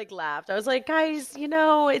kind of like laughed. I was like, guys,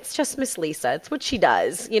 it's just Miss Lisa. It's what she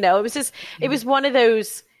does. It was just, it was one of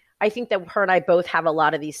those, I think that her and I both have a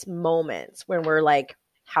lot of these moments when we're like,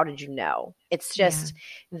 how did you know? It's just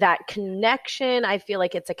that connection. I feel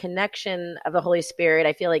like it's a connection of the Holy Spirit.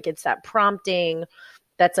 I feel like it's that prompting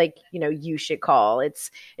that's like, you should call.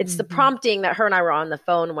 It's the prompting that her and I were on the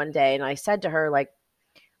phone one day. And I said to her, like,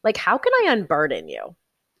 how can I unburden you?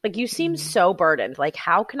 Like, you seem so burdened. Like,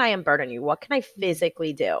 how can I unburden you? What can I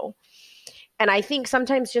physically do? And I think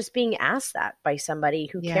sometimes just being asked that by somebody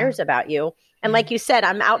who cares about you. And like you said,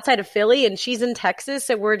 I'm outside of Philly and she's in Texas.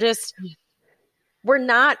 So we're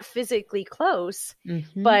not physically close.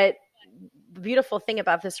 But the beautiful thing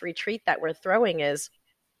about this retreat that we're throwing is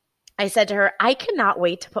I said to her, I cannot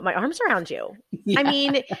wait to put my arms around you. I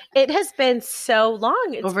mean, it has been so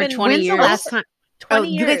long. It's over been 20 years. The last time? 20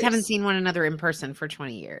 years. You guys haven't seen one another in person for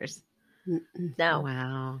 20 years. No.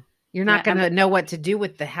 Wow. You're not going to know what to do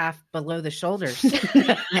with the half below the shoulders. It'd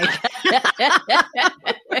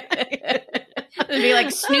be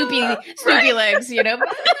like Snoopy legs, Be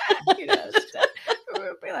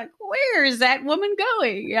like, where is that woman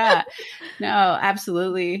going? Yeah. No,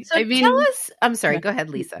 absolutely. So tell us. I'm sorry. Go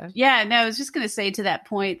ahead, Lisa. Yeah. No, I was just going to say to that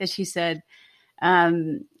point that she said,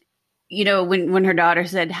 when her daughter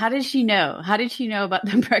said, how did she know? How did she know about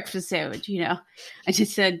the breakfast sandwich? I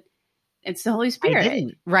just said, it's the Holy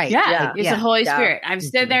Spirit. Right. Yeah. It's the Holy Spirit. I'm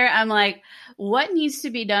stood there. I'm like, what needs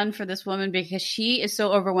to be done for this woman? Because she is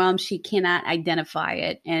so overwhelmed. She cannot identify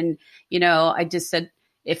it. And, I just said,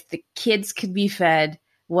 if the kids could be fed,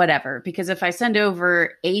 whatever, because if I send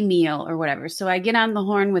over a meal or whatever, so I get on the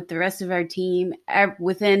horn with the rest of our team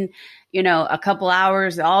within, a couple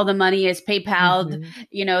hours, all the money is PayPal'd,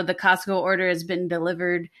 the Costco order has been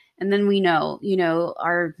delivered. And then we know,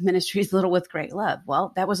 our ministry is Little with Great Love.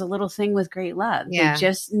 Well, that was a little thing with great love. Yeah. They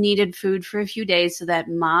just needed food for a few days so that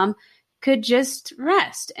mom could just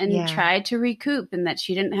rest and try to recoup, and that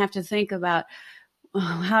she didn't have to think about, oh,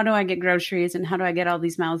 how do I get groceries and how do I get all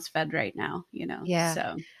these mouths fed right now? Yeah.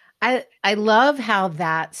 So I love how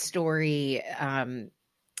that story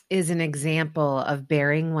is an example of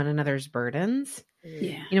bearing one another's burdens.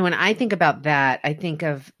 yeah. When I think about that, I think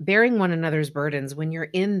of bearing one another's burdens when you're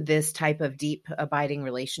in this type of deep, abiding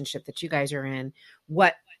relationship that you guys are in.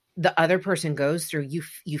 What the other person goes through,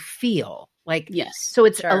 you feel like. Yes. So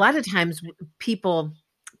it's Sure. a lot of times people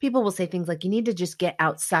will say things like, you need to just get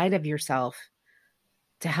outside of yourself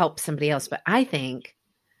to help somebody else. But I think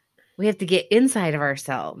we have to get inside of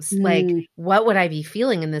ourselves. Like, what would I be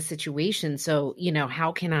feeling in this situation? So,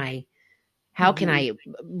 how can I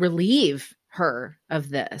relieve her of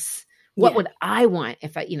this? What would I want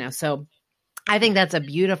if so I think that's a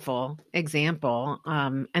beautiful example.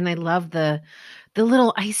 And I love the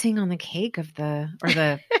little icing on the cake of the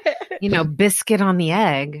biscuit on the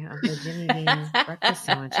egg of the Jimmy Dean breakfast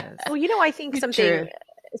sandwiches. Well, I think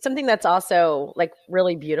something that's also like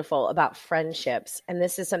really beautiful about friendships, and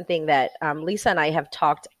this is something that Lisa and I have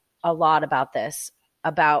talked a lot about this,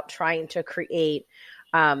 about trying to create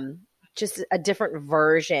just a different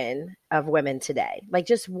version of women today, like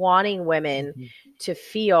just wanting women to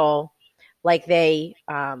feel like they,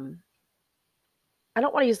 I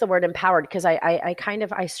don't want to use the word empowered because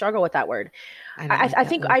I struggle with that word. I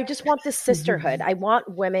think I just want this sisterhood. I want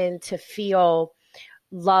women to feel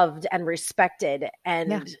loved and respected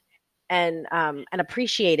and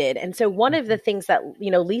appreciated. And so one of the things that,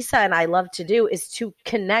 Lisa and I love to do is to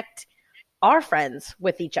connect our friends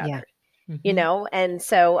with each other, And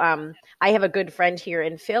so I have a good friend here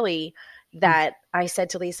in Philly that I said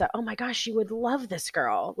to Lisa, oh my gosh, you would love this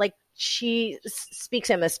girl. Like, she speaks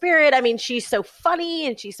in the spirit. I mean, she's so funny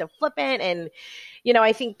and she's so flippant. And,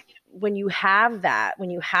 I think when you have that, when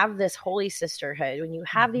you have this holy sisterhood, when you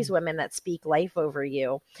have these women that speak life over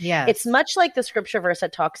you, it's much like the scripture verse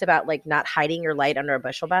that talks about like not hiding your light under a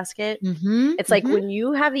bushel basket. It's like when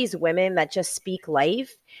you have these women that just speak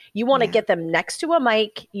life, you want to get them next to a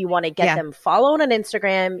mic. You want to get them following on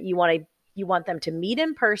Instagram. You want them to meet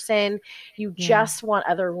in person. You just want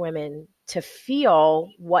other women to feel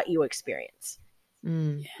what you experience,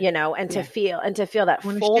 and to feel that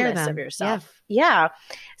fullness of yourself. Yeah.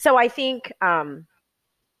 So I think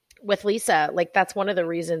with Lisa, like that's one of the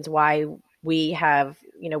reasons why we have,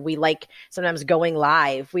 we like sometimes going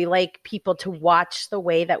live. We like people to watch the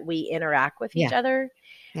way that we interact with each other,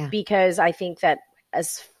 because I think that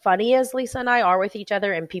as funny as Lisa and I are with each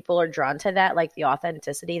other, and people are drawn to that, like the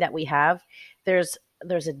authenticity that we have, there's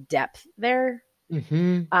a depth there.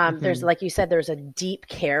 There's, like you said, there's a deep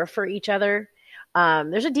care for each other.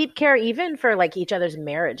 There's a deep care even for like each other's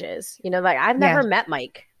marriages. Like I've never met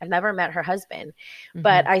Mike. I've never met her husband,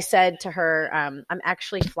 but I said to her, I'm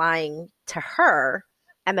actually flying to her,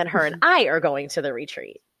 and then her and I are going to the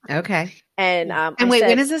retreat. Okay. And wait,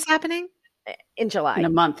 when is this happening? In July. In a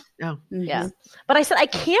month. Oh, yeah. But I said, I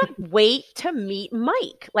can't wait to meet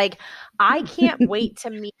Mike. Like, I can't wait to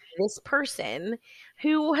meet this person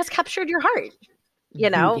who has captured your heart.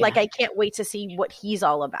 Like I can't wait to see what he's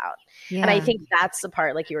all about. And I think that's the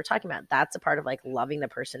part, like you were talking about, that's the part of like loving the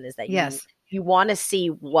person, is that you want to see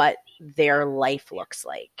what their life looks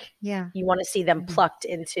like. Yeah. You want to see them plucked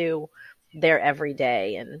into their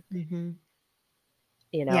everyday and,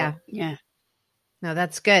 Yeah. No,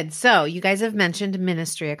 that's good. So you guys have mentioned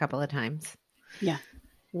ministry a couple of times. Yeah.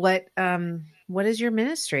 What is your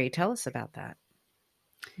ministry? Tell us about that.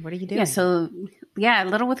 What are you doing? Yeah. So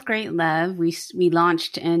Little with Great Love. We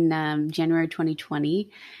launched in January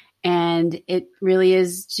 2020, and it really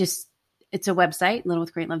is just, it's a website,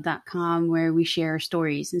 littlewithgreatlove.com, where we share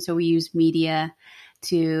stories. And so we use media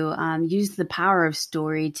to use the power of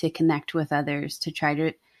story to connect with others, to try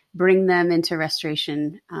to bring them into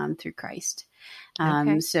restoration through Christ.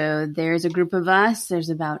 So there's a group of us. There's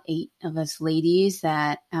about 8 of us ladies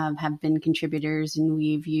that have been contributors, and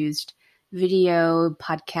we've used video,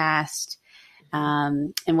 podcast,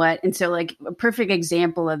 and so like a perfect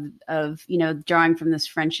example of drawing from this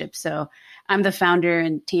friendship. So I'm the founder,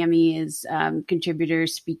 and Tammy is contributor,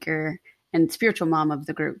 speaker, and spiritual mom of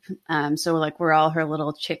the group. So like we're all her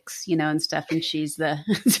little chicks, and stuff, and she's the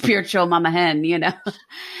spiritual mama hen,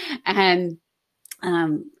 and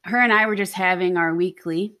her and I were just having our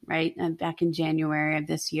weekly, right, back in January of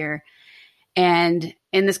this year. And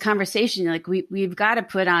in this conversation, like we've got to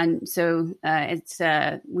put on, so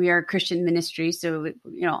we are a Christian ministry, so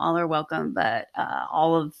all are welcome, but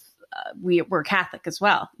all of we're Catholic as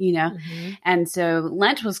well, And so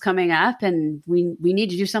Lent was coming up, and we need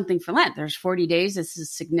to do something for Lent. There's 40 days. This is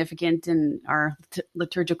significant in our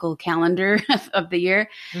liturgical calendar of the year.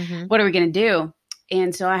 What are we going to do?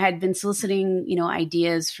 And so I had been soliciting,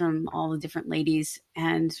 ideas from all the different ladies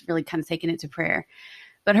and really kind of taking it to prayer.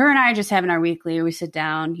 But her and I are just having our weekly, we sit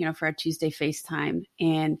down, for our Tuesday FaceTime,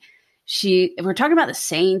 and we're talking about the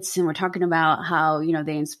saints, and we're talking about how,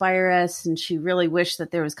 they inspire us. And she really wished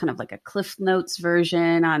that there was kind of like a Cliff Notes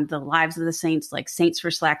version on the lives of the saints, like Saints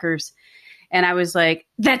for Slackers. And I was like,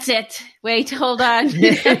 that's it. Wait, hold on.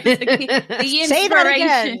 the Say that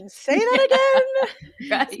again. Say that again.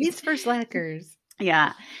 Right. Saints for Slackers.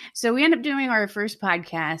 Yeah. So we ended up doing our first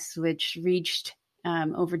podcast, which reached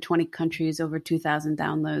over 20 countries, over 2,000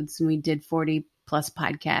 downloads. And we did 40 plus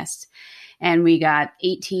podcasts. And we got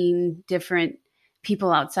 18 different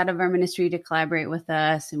people outside of our ministry to collaborate with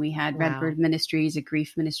us. And we had Redbird Ministries, a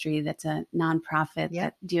grief ministry that's a nonprofit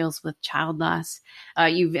that deals with child loss.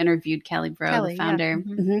 You've interviewed Kelly Bro, the founder,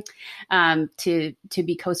 to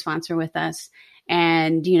be co-sponsor with us.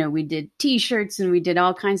 And, we did T-shirts and we did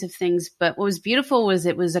all kinds of things. But what was beautiful was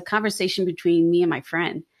it was a conversation between me and my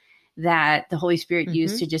friend that the Holy Spirit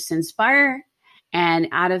used to just inspire. And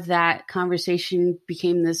out of that conversation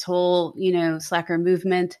became this whole, slacker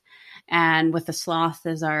movement, and with the sloth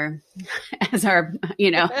as our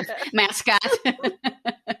mascot.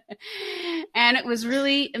 And it was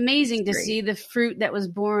really amazing to see the fruit that was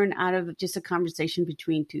born out of just a conversation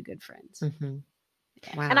between two good friends.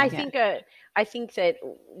 Wow. And I think that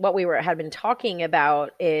what we had been talking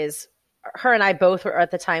about is her and I both were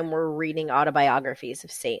at the time were reading autobiographies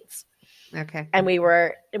of saints. Okay. And we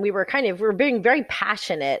were being very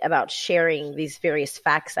passionate about sharing these various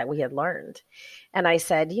facts that we had learned. And I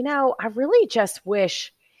said, I really just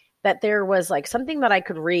wish that there was like something that I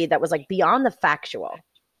could read that was like beyond the factual,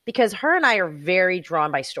 because her and I are very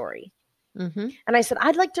drawn by story. And I said,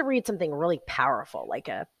 I'd like to read something really powerful, like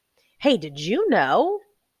hey, did you know?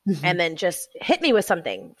 And then just hit me with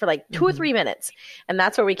something for like 2 or 3 minutes. And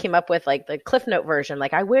that's where we came up with like the Cliff Note version.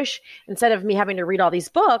 Like, I wish instead of me having to read all these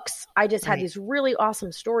books, I just had these really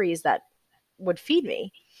awesome stories that would feed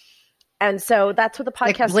me. And so that's what the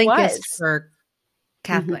podcast like Blinkist was for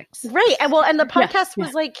Catholics. Right. And the podcast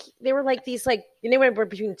was like, they were like these, like, anywhere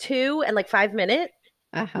between 2 and like 5 minute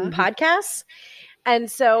podcasts. And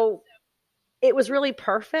so it was really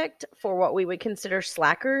perfect for what we would consider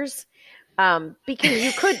slackers.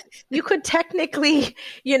 Because you could technically,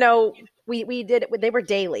 we did it, they were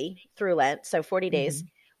daily through Lent, so 40 days,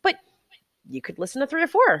 but you could listen to 3 or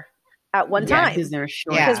 4 at one time because they were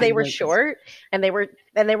short. Because they were short, and they were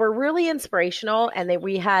really inspirational. And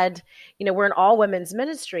we had, we're an all women's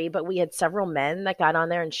ministry, but we had several men that got on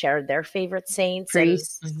there and shared their favorite saints,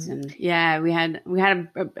 priests, and we had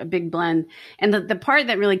a big blend. And the part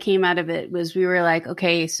that really came out of it was we were like,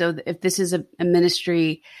 okay, so if this is a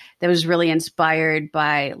ministry that was really inspired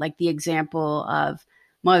by like the example of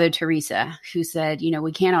Mother Teresa, who said,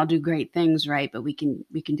 we can't all do great things, right? But we can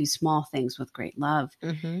do small things with great love.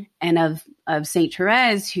 And of Saint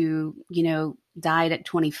Therese, who, died at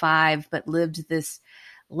 25, but lived this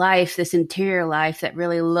interior life that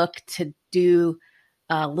really looked to do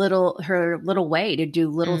her little way, to do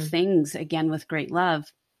little things again with great love.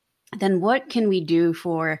 Then what can we do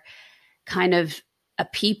for kind of a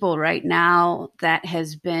people right now that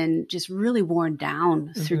has been just really worn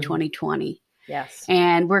down through 2020? Yes.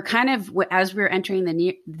 And we're kind of, as we were entering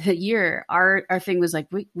the year, our thing was like,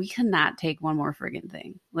 we cannot take one more friggin'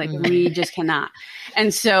 thing. Like, we just cannot.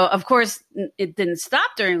 And so, of course, it didn't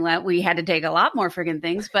stop during Lent. We had to take a lot more friggin'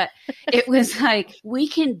 things, but it was like, we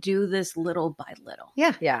can do this little by little.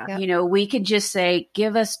 Yeah. Yeah. We could just say,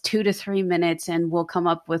 give us 2 to 3 minutes and we'll come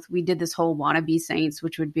up with, we did this whole wannabe saints,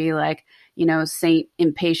 which would be like, Saint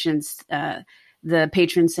Impatience, the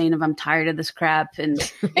patron saint of I'm tired of this crap. And,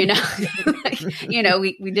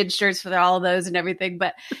 we did shirts for all of those and everything.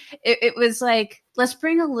 But it was like, let's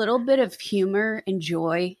bring a little bit of humor and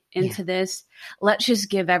joy into this. Let's just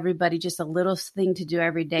give everybody just a little thing to do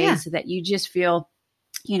every day so that you just feel,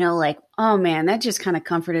 like, oh man, that just kind of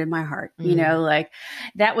comforted my heart. Like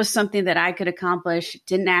that was something that I could accomplish. It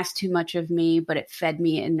didn't ask too much of me, but it fed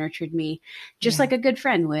me and nurtured me just like a good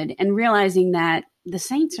friend would. And realizing that the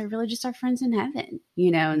saints are really just our friends in heaven,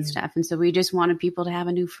 and stuff. And so we just wanted people to have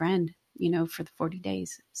a new friend, for the 40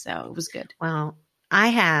 days. So it was good. Well, I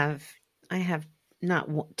have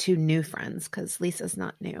not 2 new friends because Lisa's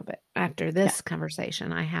not new, but after this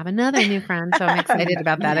conversation, I have another new friend. So I'm excited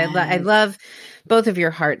about that. I love both of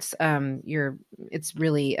your hearts. It's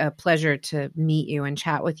really a pleasure to meet you and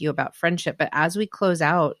chat with you about friendship. But as we close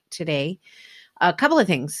out today, A couple of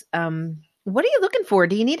things. What are you looking for?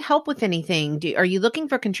 Do you need help with anything? Are you looking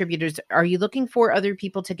for contributors? Are you looking for other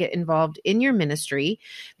people to get involved in your ministry?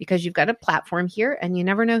 Because you've got a platform here and you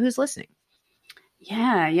never know who's listening.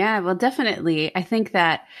 Yeah. Well, definitely. I think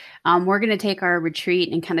that we're going to take our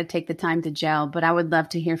retreat and kind of take the time to gel, but I would love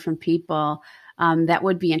to hear from people that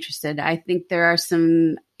would be interested. I think there are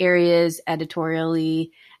some areas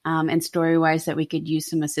editorially and story-wise that we could use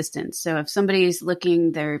some assistance. So if somebody's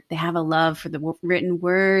looking, they have a love for the written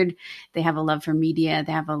word, they have a love for media,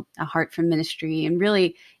 they have a heart for ministry, and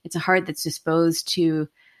really it's a heart that's disposed to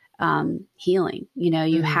healing.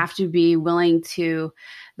 You have to be willing to,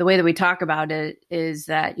 the way that we talk about it is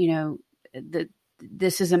that,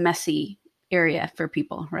 this is a messy area for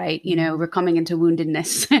people, right? We're coming into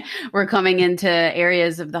woundedness. We're coming into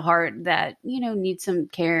areas of the heart that, need some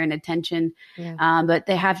care and attention. Yeah. But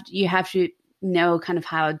you have to know kind of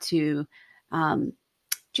how to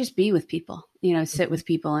just be with people, sit with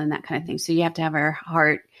people and that kind of thing. So you have to have our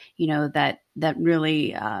heart, that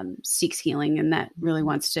really seeks healing and that really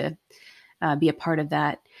wants to be a part of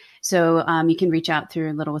that. So you can reach out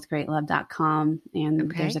through littlewithgreatlove.com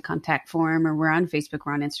and there's a contact form, or we're on Facebook,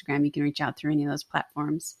 we're on Instagram. You can reach out through any of those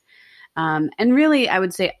platforms. And really, I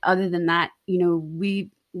would say other than that,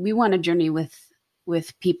 we want to journey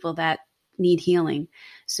with people that need healing.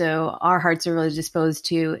 So our hearts are really disposed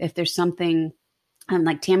to, if there's something,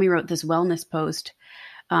 like Tammy wrote this wellness post,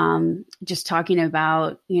 just talking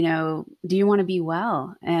about, do you want to be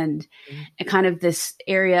well? And kind of this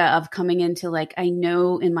area of coming into like, I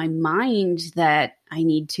know in my mind that I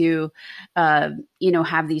need to,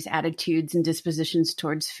 have these attitudes and dispositions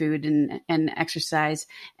towards food and exercise.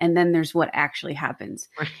 And then there's what actually happens.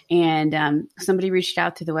 Right. And somebody reached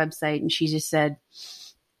out to the website and she just said,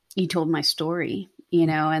 you told my story.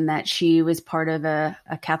 And that she was part of a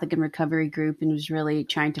Catholic in Recovery group and was really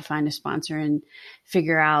trying to find a sponsor and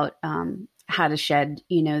figure out how to shed,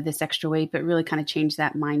 this extra weight, but really kind of change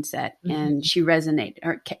that mindset. Mm-hmm. And she resonated,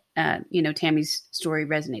 or, Tammy's story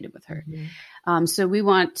resonated with her. Mm-hmm. So we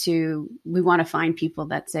want to find people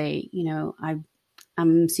that say,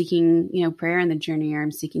 I'm seeking, prayer in the journey, or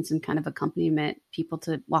I'm seeking some kind of accompaniment, people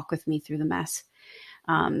to walk with me through the mess.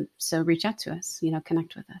 So reach out to us,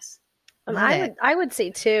 connect with us. I would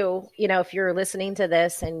say too, if you're listening to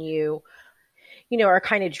this and you are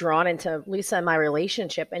kind of drawn into Lisa and my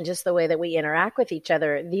relationship and just the way that we interact with each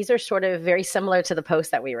other, these are sort of very similar to the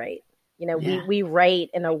posts that we write. We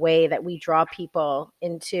write in a way that we draw people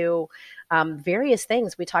into various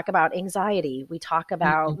things. We talk about anxiety. We talk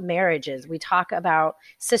about marriages. We talk about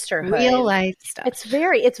sisterhood. Real life stuff. It's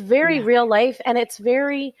very real life. And it's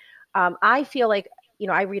very, I feel like,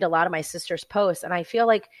 I read a lot of my sister's posts and I feel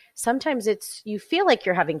like sometimes you feel like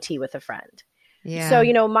you're having tea with a friend. Yeah.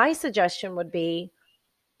 So, my suggestion would be,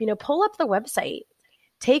 pull up the website,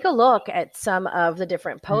 take a look at some of the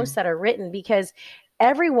different posts that are written, because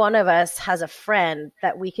every one of us has a friend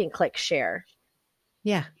that we can click share.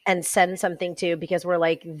 Yeah. And send something to, because we're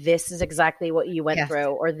like, this is exactly what you went through,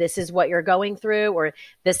 or this is what you're going through, or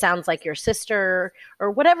this sounds like your sister, or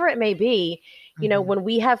whatever it may be. When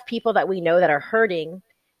we have people that we know that are hurting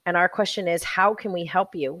and our question is, how can we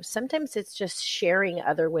help you? Sometimes it's just sharing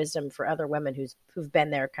other wisdom for other women who've been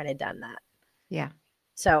there, kind of done that. Yeah.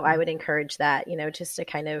 So I would encourage that, just to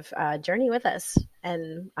kind of journey with us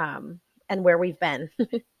and where we've been.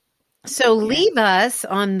 So leave us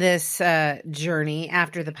on this journey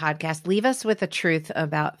after the podcast. Leave us with a truth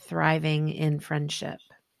about thriving in friendship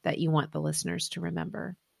that you want the listeners to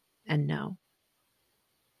remember and know.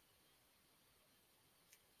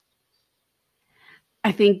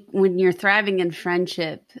 I think when you're thriving in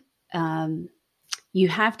friendship, you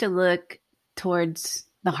have to look towards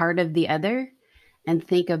the heart of the other and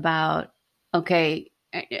think about, okay,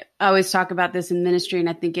 I always talk about this in ministry, and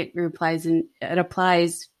I think it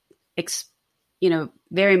applies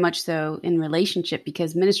very much so in relationship,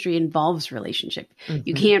 because ministry involves relationship. Mm-hmm.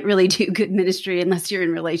 You can't really do good ministry unless you're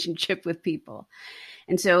in relationship with people.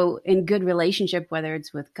 And so in good relationship, whether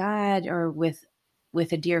it's with God or with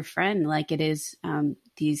a dear friend, like it is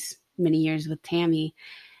these many years with Tammy,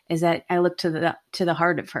 is that I look to the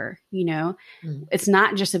heart of her. It's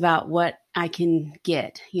not just about what I can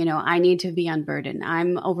get. I need to be unburdened.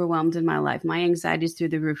 I'm overwhelmed in my life. My anxiety is through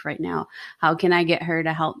the roof right now. How can I get her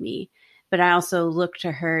to help me? But I also look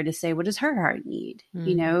to her to say, what does her heart need?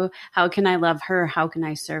 Mm-hmm. How can I love her? How can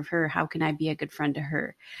I serve her? How can I be a good friend to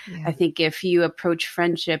her? Yeah. I think if you approach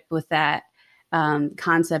friendship with that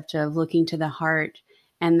concept of looking to the heart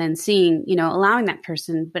and then seeing, allowing that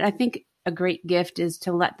person. But I think a great gift is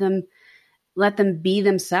to let them be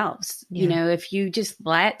themselves. Yeah. If you just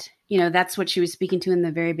that's what she was speaking to in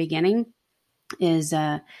the very beginning. is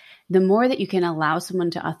the more that you can allow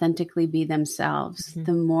someone to authentically be themselves,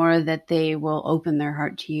 the more that they will open their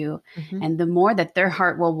heart to you, and the more that their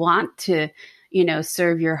heart will want to,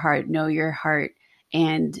 serve your heart, know your heart,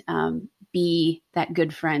 and be that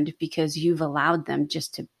good friend because you've allowed them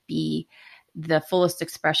just to be the fullest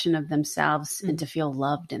expression of themselves and to feel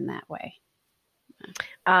loved in that way.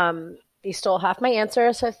 You stole half my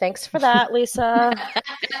answer, so thanks for that, Lisa.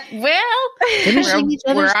 Well, finishing each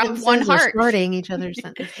other's we're up sentences one or heart. starting each other's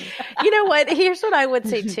sentences. You know what? Here's what I would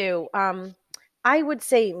say too. I would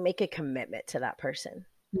say make a commitment to that person.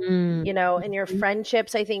 In your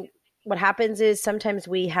friendships, I think what happens is sometimes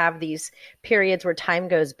we have these periods where time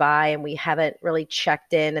goes by and we haven't really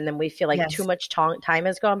checked in, and then we feel like too much time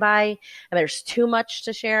has gone by and there's too much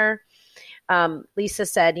to share. Lisa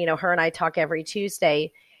said, her and I talk every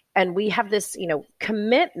Tuesday, and we have this,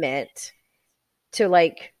 commitment to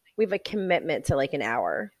we have a commitment to an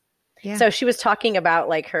hour. Yeah. So she was talking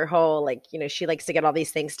about her whole, she likes to get all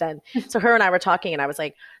these things done. So her and I were talking, and I was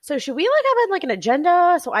like, so should we have an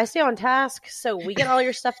agenda so I stay on task so we get all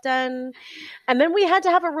your stuff done? And then we had to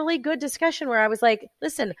have a really good discussion where I was like,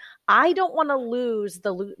 listen, I don't want to lose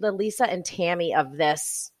the Lisa and Tammy of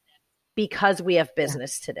this because we have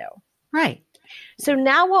business to do. Right. So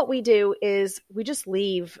now what we do is we just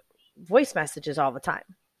leave voice messages all the time.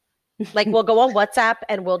 We'll go on WhatsApp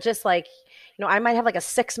and we'll just I might have a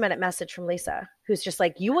 6-minute message from Lisa who's just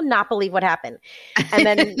you will not believe what happened. And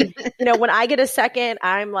then, when I get a second,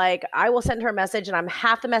 I'm I will send her a message, and I'm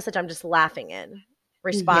half the message I'm just laughing in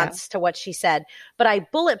response to what she said. But I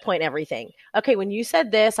bullet point everything. Okay, when you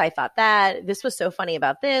said this, I thought that. This was so funny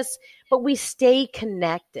about this. But we stay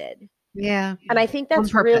connected. Yeah. And I think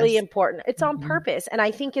that's really important. It's on purpose. And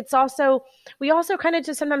I think it's also, we also kind of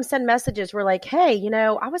just sometimes send messages. We're like, hey,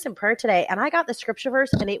 I was in prayer today and I got the scripture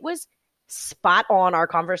verse and it was spot on our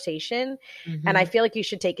conversation. And I feel like you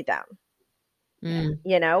should take it down.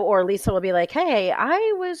 Or Lisa will be like, hey,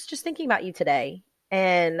 I was just thinking about you today.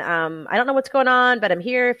 And I don't know what's going on, but I'm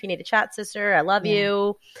here if you need to chat, sister. I love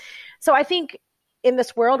you. So I think in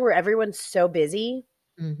this world where everyone's so busy,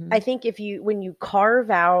 I think when you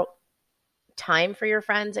carve out time for your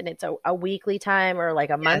friends, and it's a weekly time or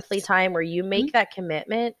a monthly time where you make that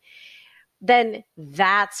commitment, then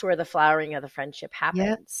that's where the flowering of the friendship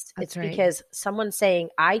happens. It's because someone's saying,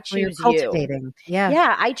 I choose you.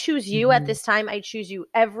 Yeah, I choose you at this time. I choose you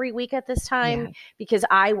every week at this time because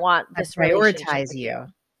I want this prioritize you.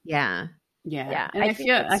 Yeah. And I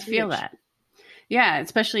feel that. Yeah,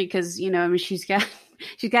 especially because, she's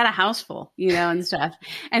got a house full, and stuff.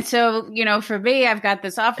 And so, for me, I've got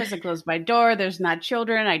this office. I close my door. There's not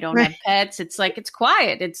children. I don't have pets. It's it's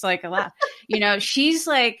quiet. It's a lot, she's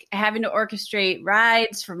having to orchestrate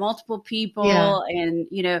rides for multiple people and,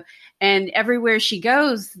 and everywhere she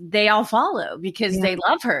goes, they all follow because they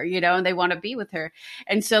love her, and they want to be with her.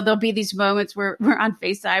 And so there'll be these moments where we're on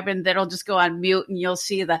FaceTime and then it'll just go on mute and you'll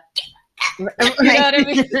see the you know what I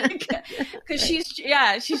mean? Because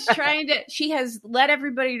she's trying to, she has let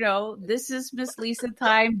everybody know this is Miss Lisa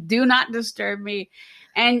time. Do not disturb me.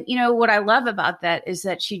 And what I love about that is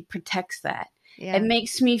that she protects that. Yeah. It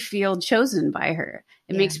makes me feel chosen by her.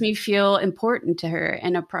 It makes me feel important to her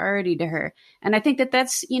and a priority to her. And I think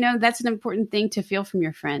that's an important thing to feel from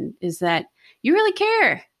your friend is that you really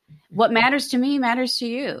care. What matters to me matters to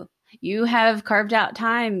you. You have carved out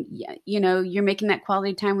time, you're making that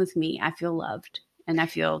quality time with me. I feel loved and I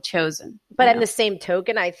feel chosen. But in the same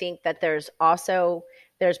token, I think that there's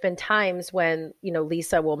been times when,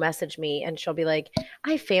 Lisa will message me and she'll be like,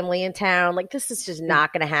 I have family in town. This is just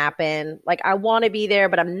not going to happen. I want to be there,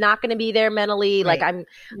 but I'm not going to be there mentally. Right.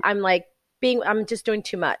 I'm just doing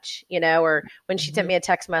too much, or when she sent me a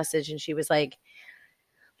text message and she was like,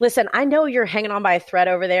 listen, I know you're hanging on by a thread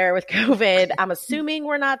over there with COVID. I'm assuming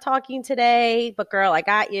we're not talking today, but girl, I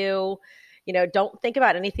got you. Don't think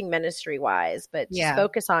about anything ministry wise, but just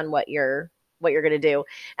focus on what you're going to do.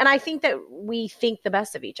 And I think that we think the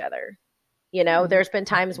best of each other. There's been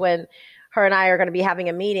times when her and I are going to be having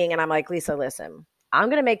a meeting and I'm like, Lisa, listen, I'm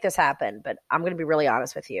going to make this happen, but I'm going to be really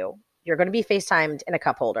honest with you. You're going to be FaceTimed in a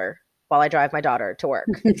cup holder while I drive my daughter to work.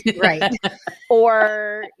 Right.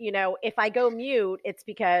 Or, if I go mute, it's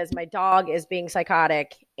because my dog is being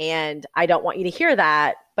psychotic and I don't want you to hear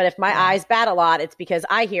that. But if my eyes bat a lot, it's because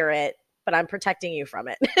I hear it, but I'm protecting you from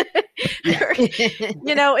it.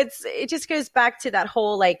 It just goes back to that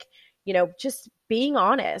whole, just being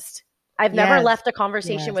honest. I've never left a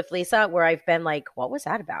conversation with Lisa where I've been like, what was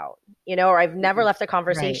that about? Or I've never left a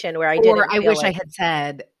conversation where I didn't or I wish I had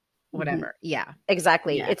said whatever. Yeah,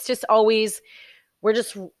 exactly. Yeah. It's just always,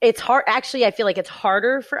 it's hard. Actually, I feel like it's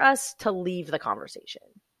harder for us to leave the conversation.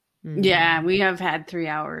 Yeah, we have had 3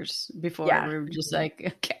 hours before Yeah. we were just like,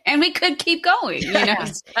 okay, and we could keep going. You know,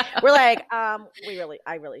 We're like, I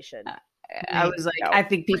really should. I was like, I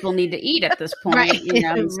think people need to eat at this point. Right. You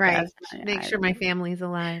know, and Right. stuff. Make sure my family's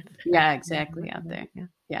alive. Yeah, exactly. Out there.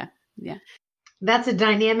 Yeah. Yeah. That's a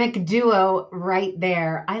dynamic duo right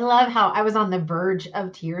there. I love how I was on the verge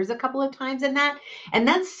of tears a couple of times in that. And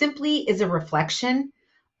that simply is a reflection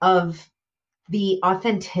of the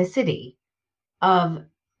authenticity of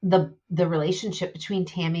the relationship between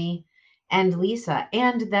Tammy and Lisa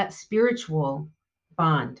and that spiritual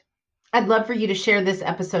bond. I'd love for you to share this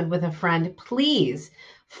episode with a friend. Please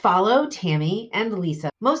follow Tammy and Lisa.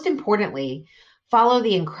 Most importantly, follow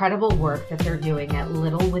the incredible work that they're doing at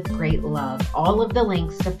Little with Great Love. All of the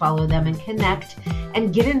links to follow them and connect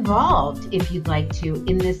and get involved if you'd like to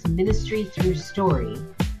in this ministry through story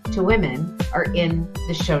to women are in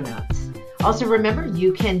the show notes. Also, remember,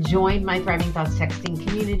 you can join my Thriving Thoughts texting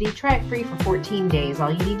community. Try it free for 14 days.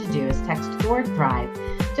 All you need to do is text the word THRIVE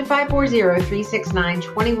to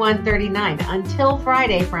 540-369-2139. Until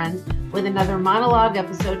Friday, friends, with another monologue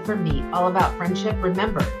episode from me all about friendship.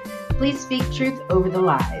 Remember, please speak truth over the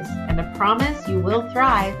lies and a promise you will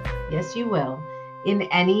thrive. Yes, you will, in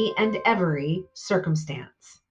any and every circumstance.